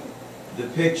take the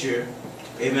picture.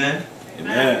 Amen?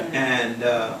 Amen. And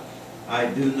I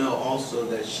do know also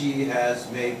that she has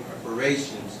made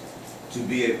preparations to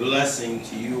be a blessing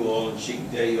to you all, and she can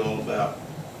tell you all about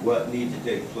what needs to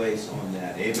take place on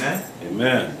that. Amen?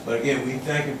 Amen. But again, we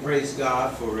thank and praise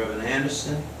God for Reverend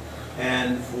Anderson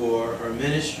and for her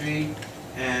ministry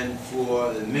and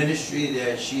for the ministry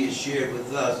that she has shared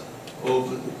with us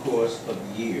over the course of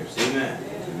the years. Amen.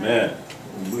 Amen.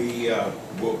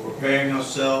 We're preparing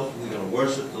ourselves. We're going to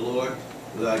worship the Lord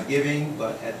with our giving,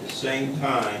 but at the same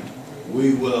time,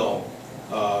 we will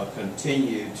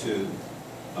continue to,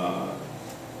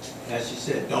 as she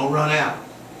said, don't run out.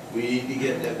 We need to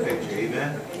get that picture.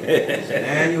 Amen. It's an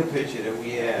annual picture that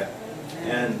we have.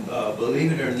 And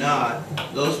believe it or not,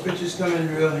 those pictures come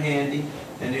in real handy,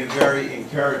 and they're very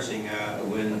encouraging.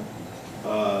 When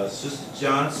Sister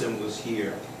Johnson was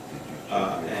here,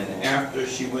 and after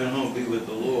she went home to be with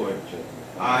the Lord,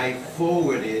 I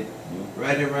forwarded,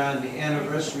 right around the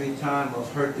anniversary time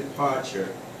of her departure,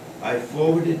 I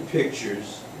forwarded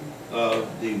pictures of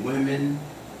the women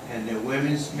and their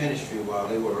women's ministry while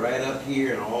they were right up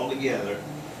here and all together.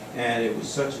 And it was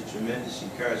such a tremendous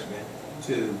encouragement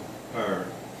to her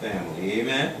family.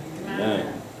 Amen?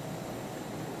 Amen.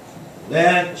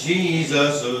 Let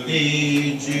Jesus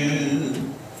lead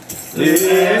you.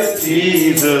 Let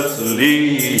Jesus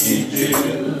lead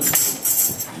you.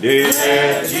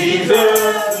 Let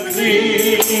Jesus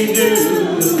lead you.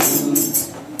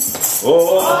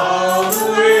 All the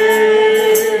way.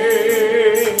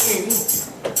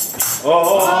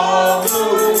 All the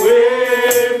way.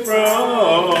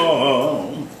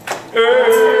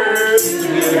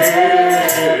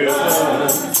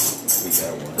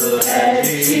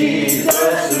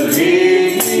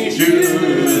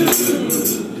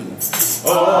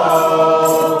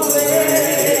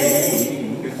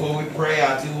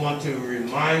 want to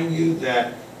remind you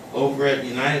that over at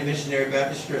United Missionary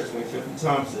Baptist Church, 25th and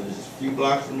Thompson, just a few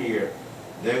blocks from here,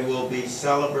 they will be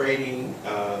celebrating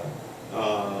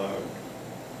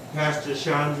Pastor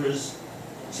Chandra's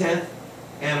 10th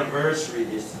anniversary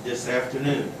this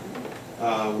afternoon.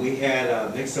 We had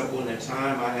a mix-up on the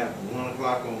time. I have 1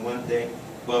 o'clock on one thing,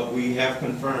 but we have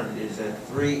confirmed it is at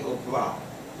 3 o'clock.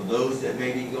 For those that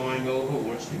may be going over,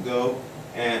 want you to go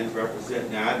and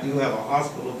represent. Now, I do have a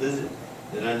hospital visit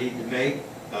that I need to make.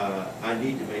 I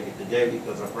need to make it today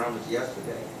because I promised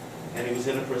yesterday, and he was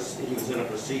in a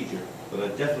procedure. But I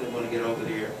definitely want to get over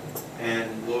there,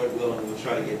 and Lord willing, we'll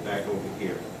try to get back over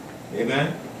here.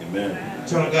 Amen. Amen.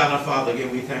 Eternal God, our Father,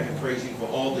 again, we thank and praise you for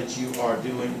all that you are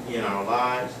doing in our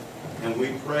lives, and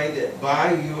we pray that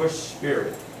by your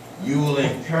Spirit, you will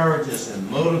encourage us and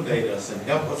motivate us and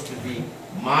help us to be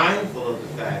mindful of the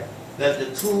fact that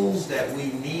the tools that we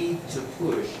need to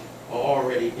push are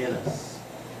already in us.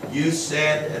 You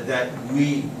said that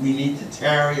we need to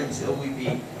tarry until we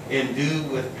be endued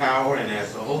with power, and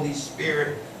as the Holy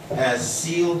Spirit has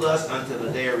sealed us until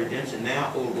the day of redemption,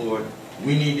 now, O Lord,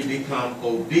 we need to become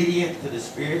obedient to the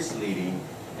Spirit's leading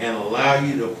and allow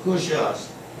you to push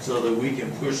us so that we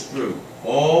can push through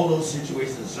all those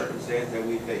situations and circumstances that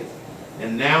we face.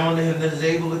 And now unto him that is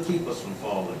able to keep us from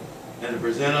falling and to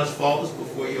present us faultless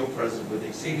before your presence with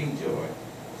exceeding joy.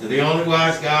 To the only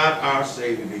wise God, our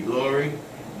Savior, be glory,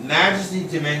 majesty,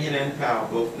 dominion, and power,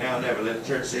 both now and ever. Let the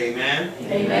church say amen.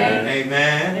 Amen.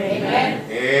 Amen.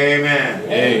 Amen. Amen.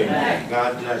 Amen.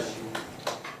 God bless you.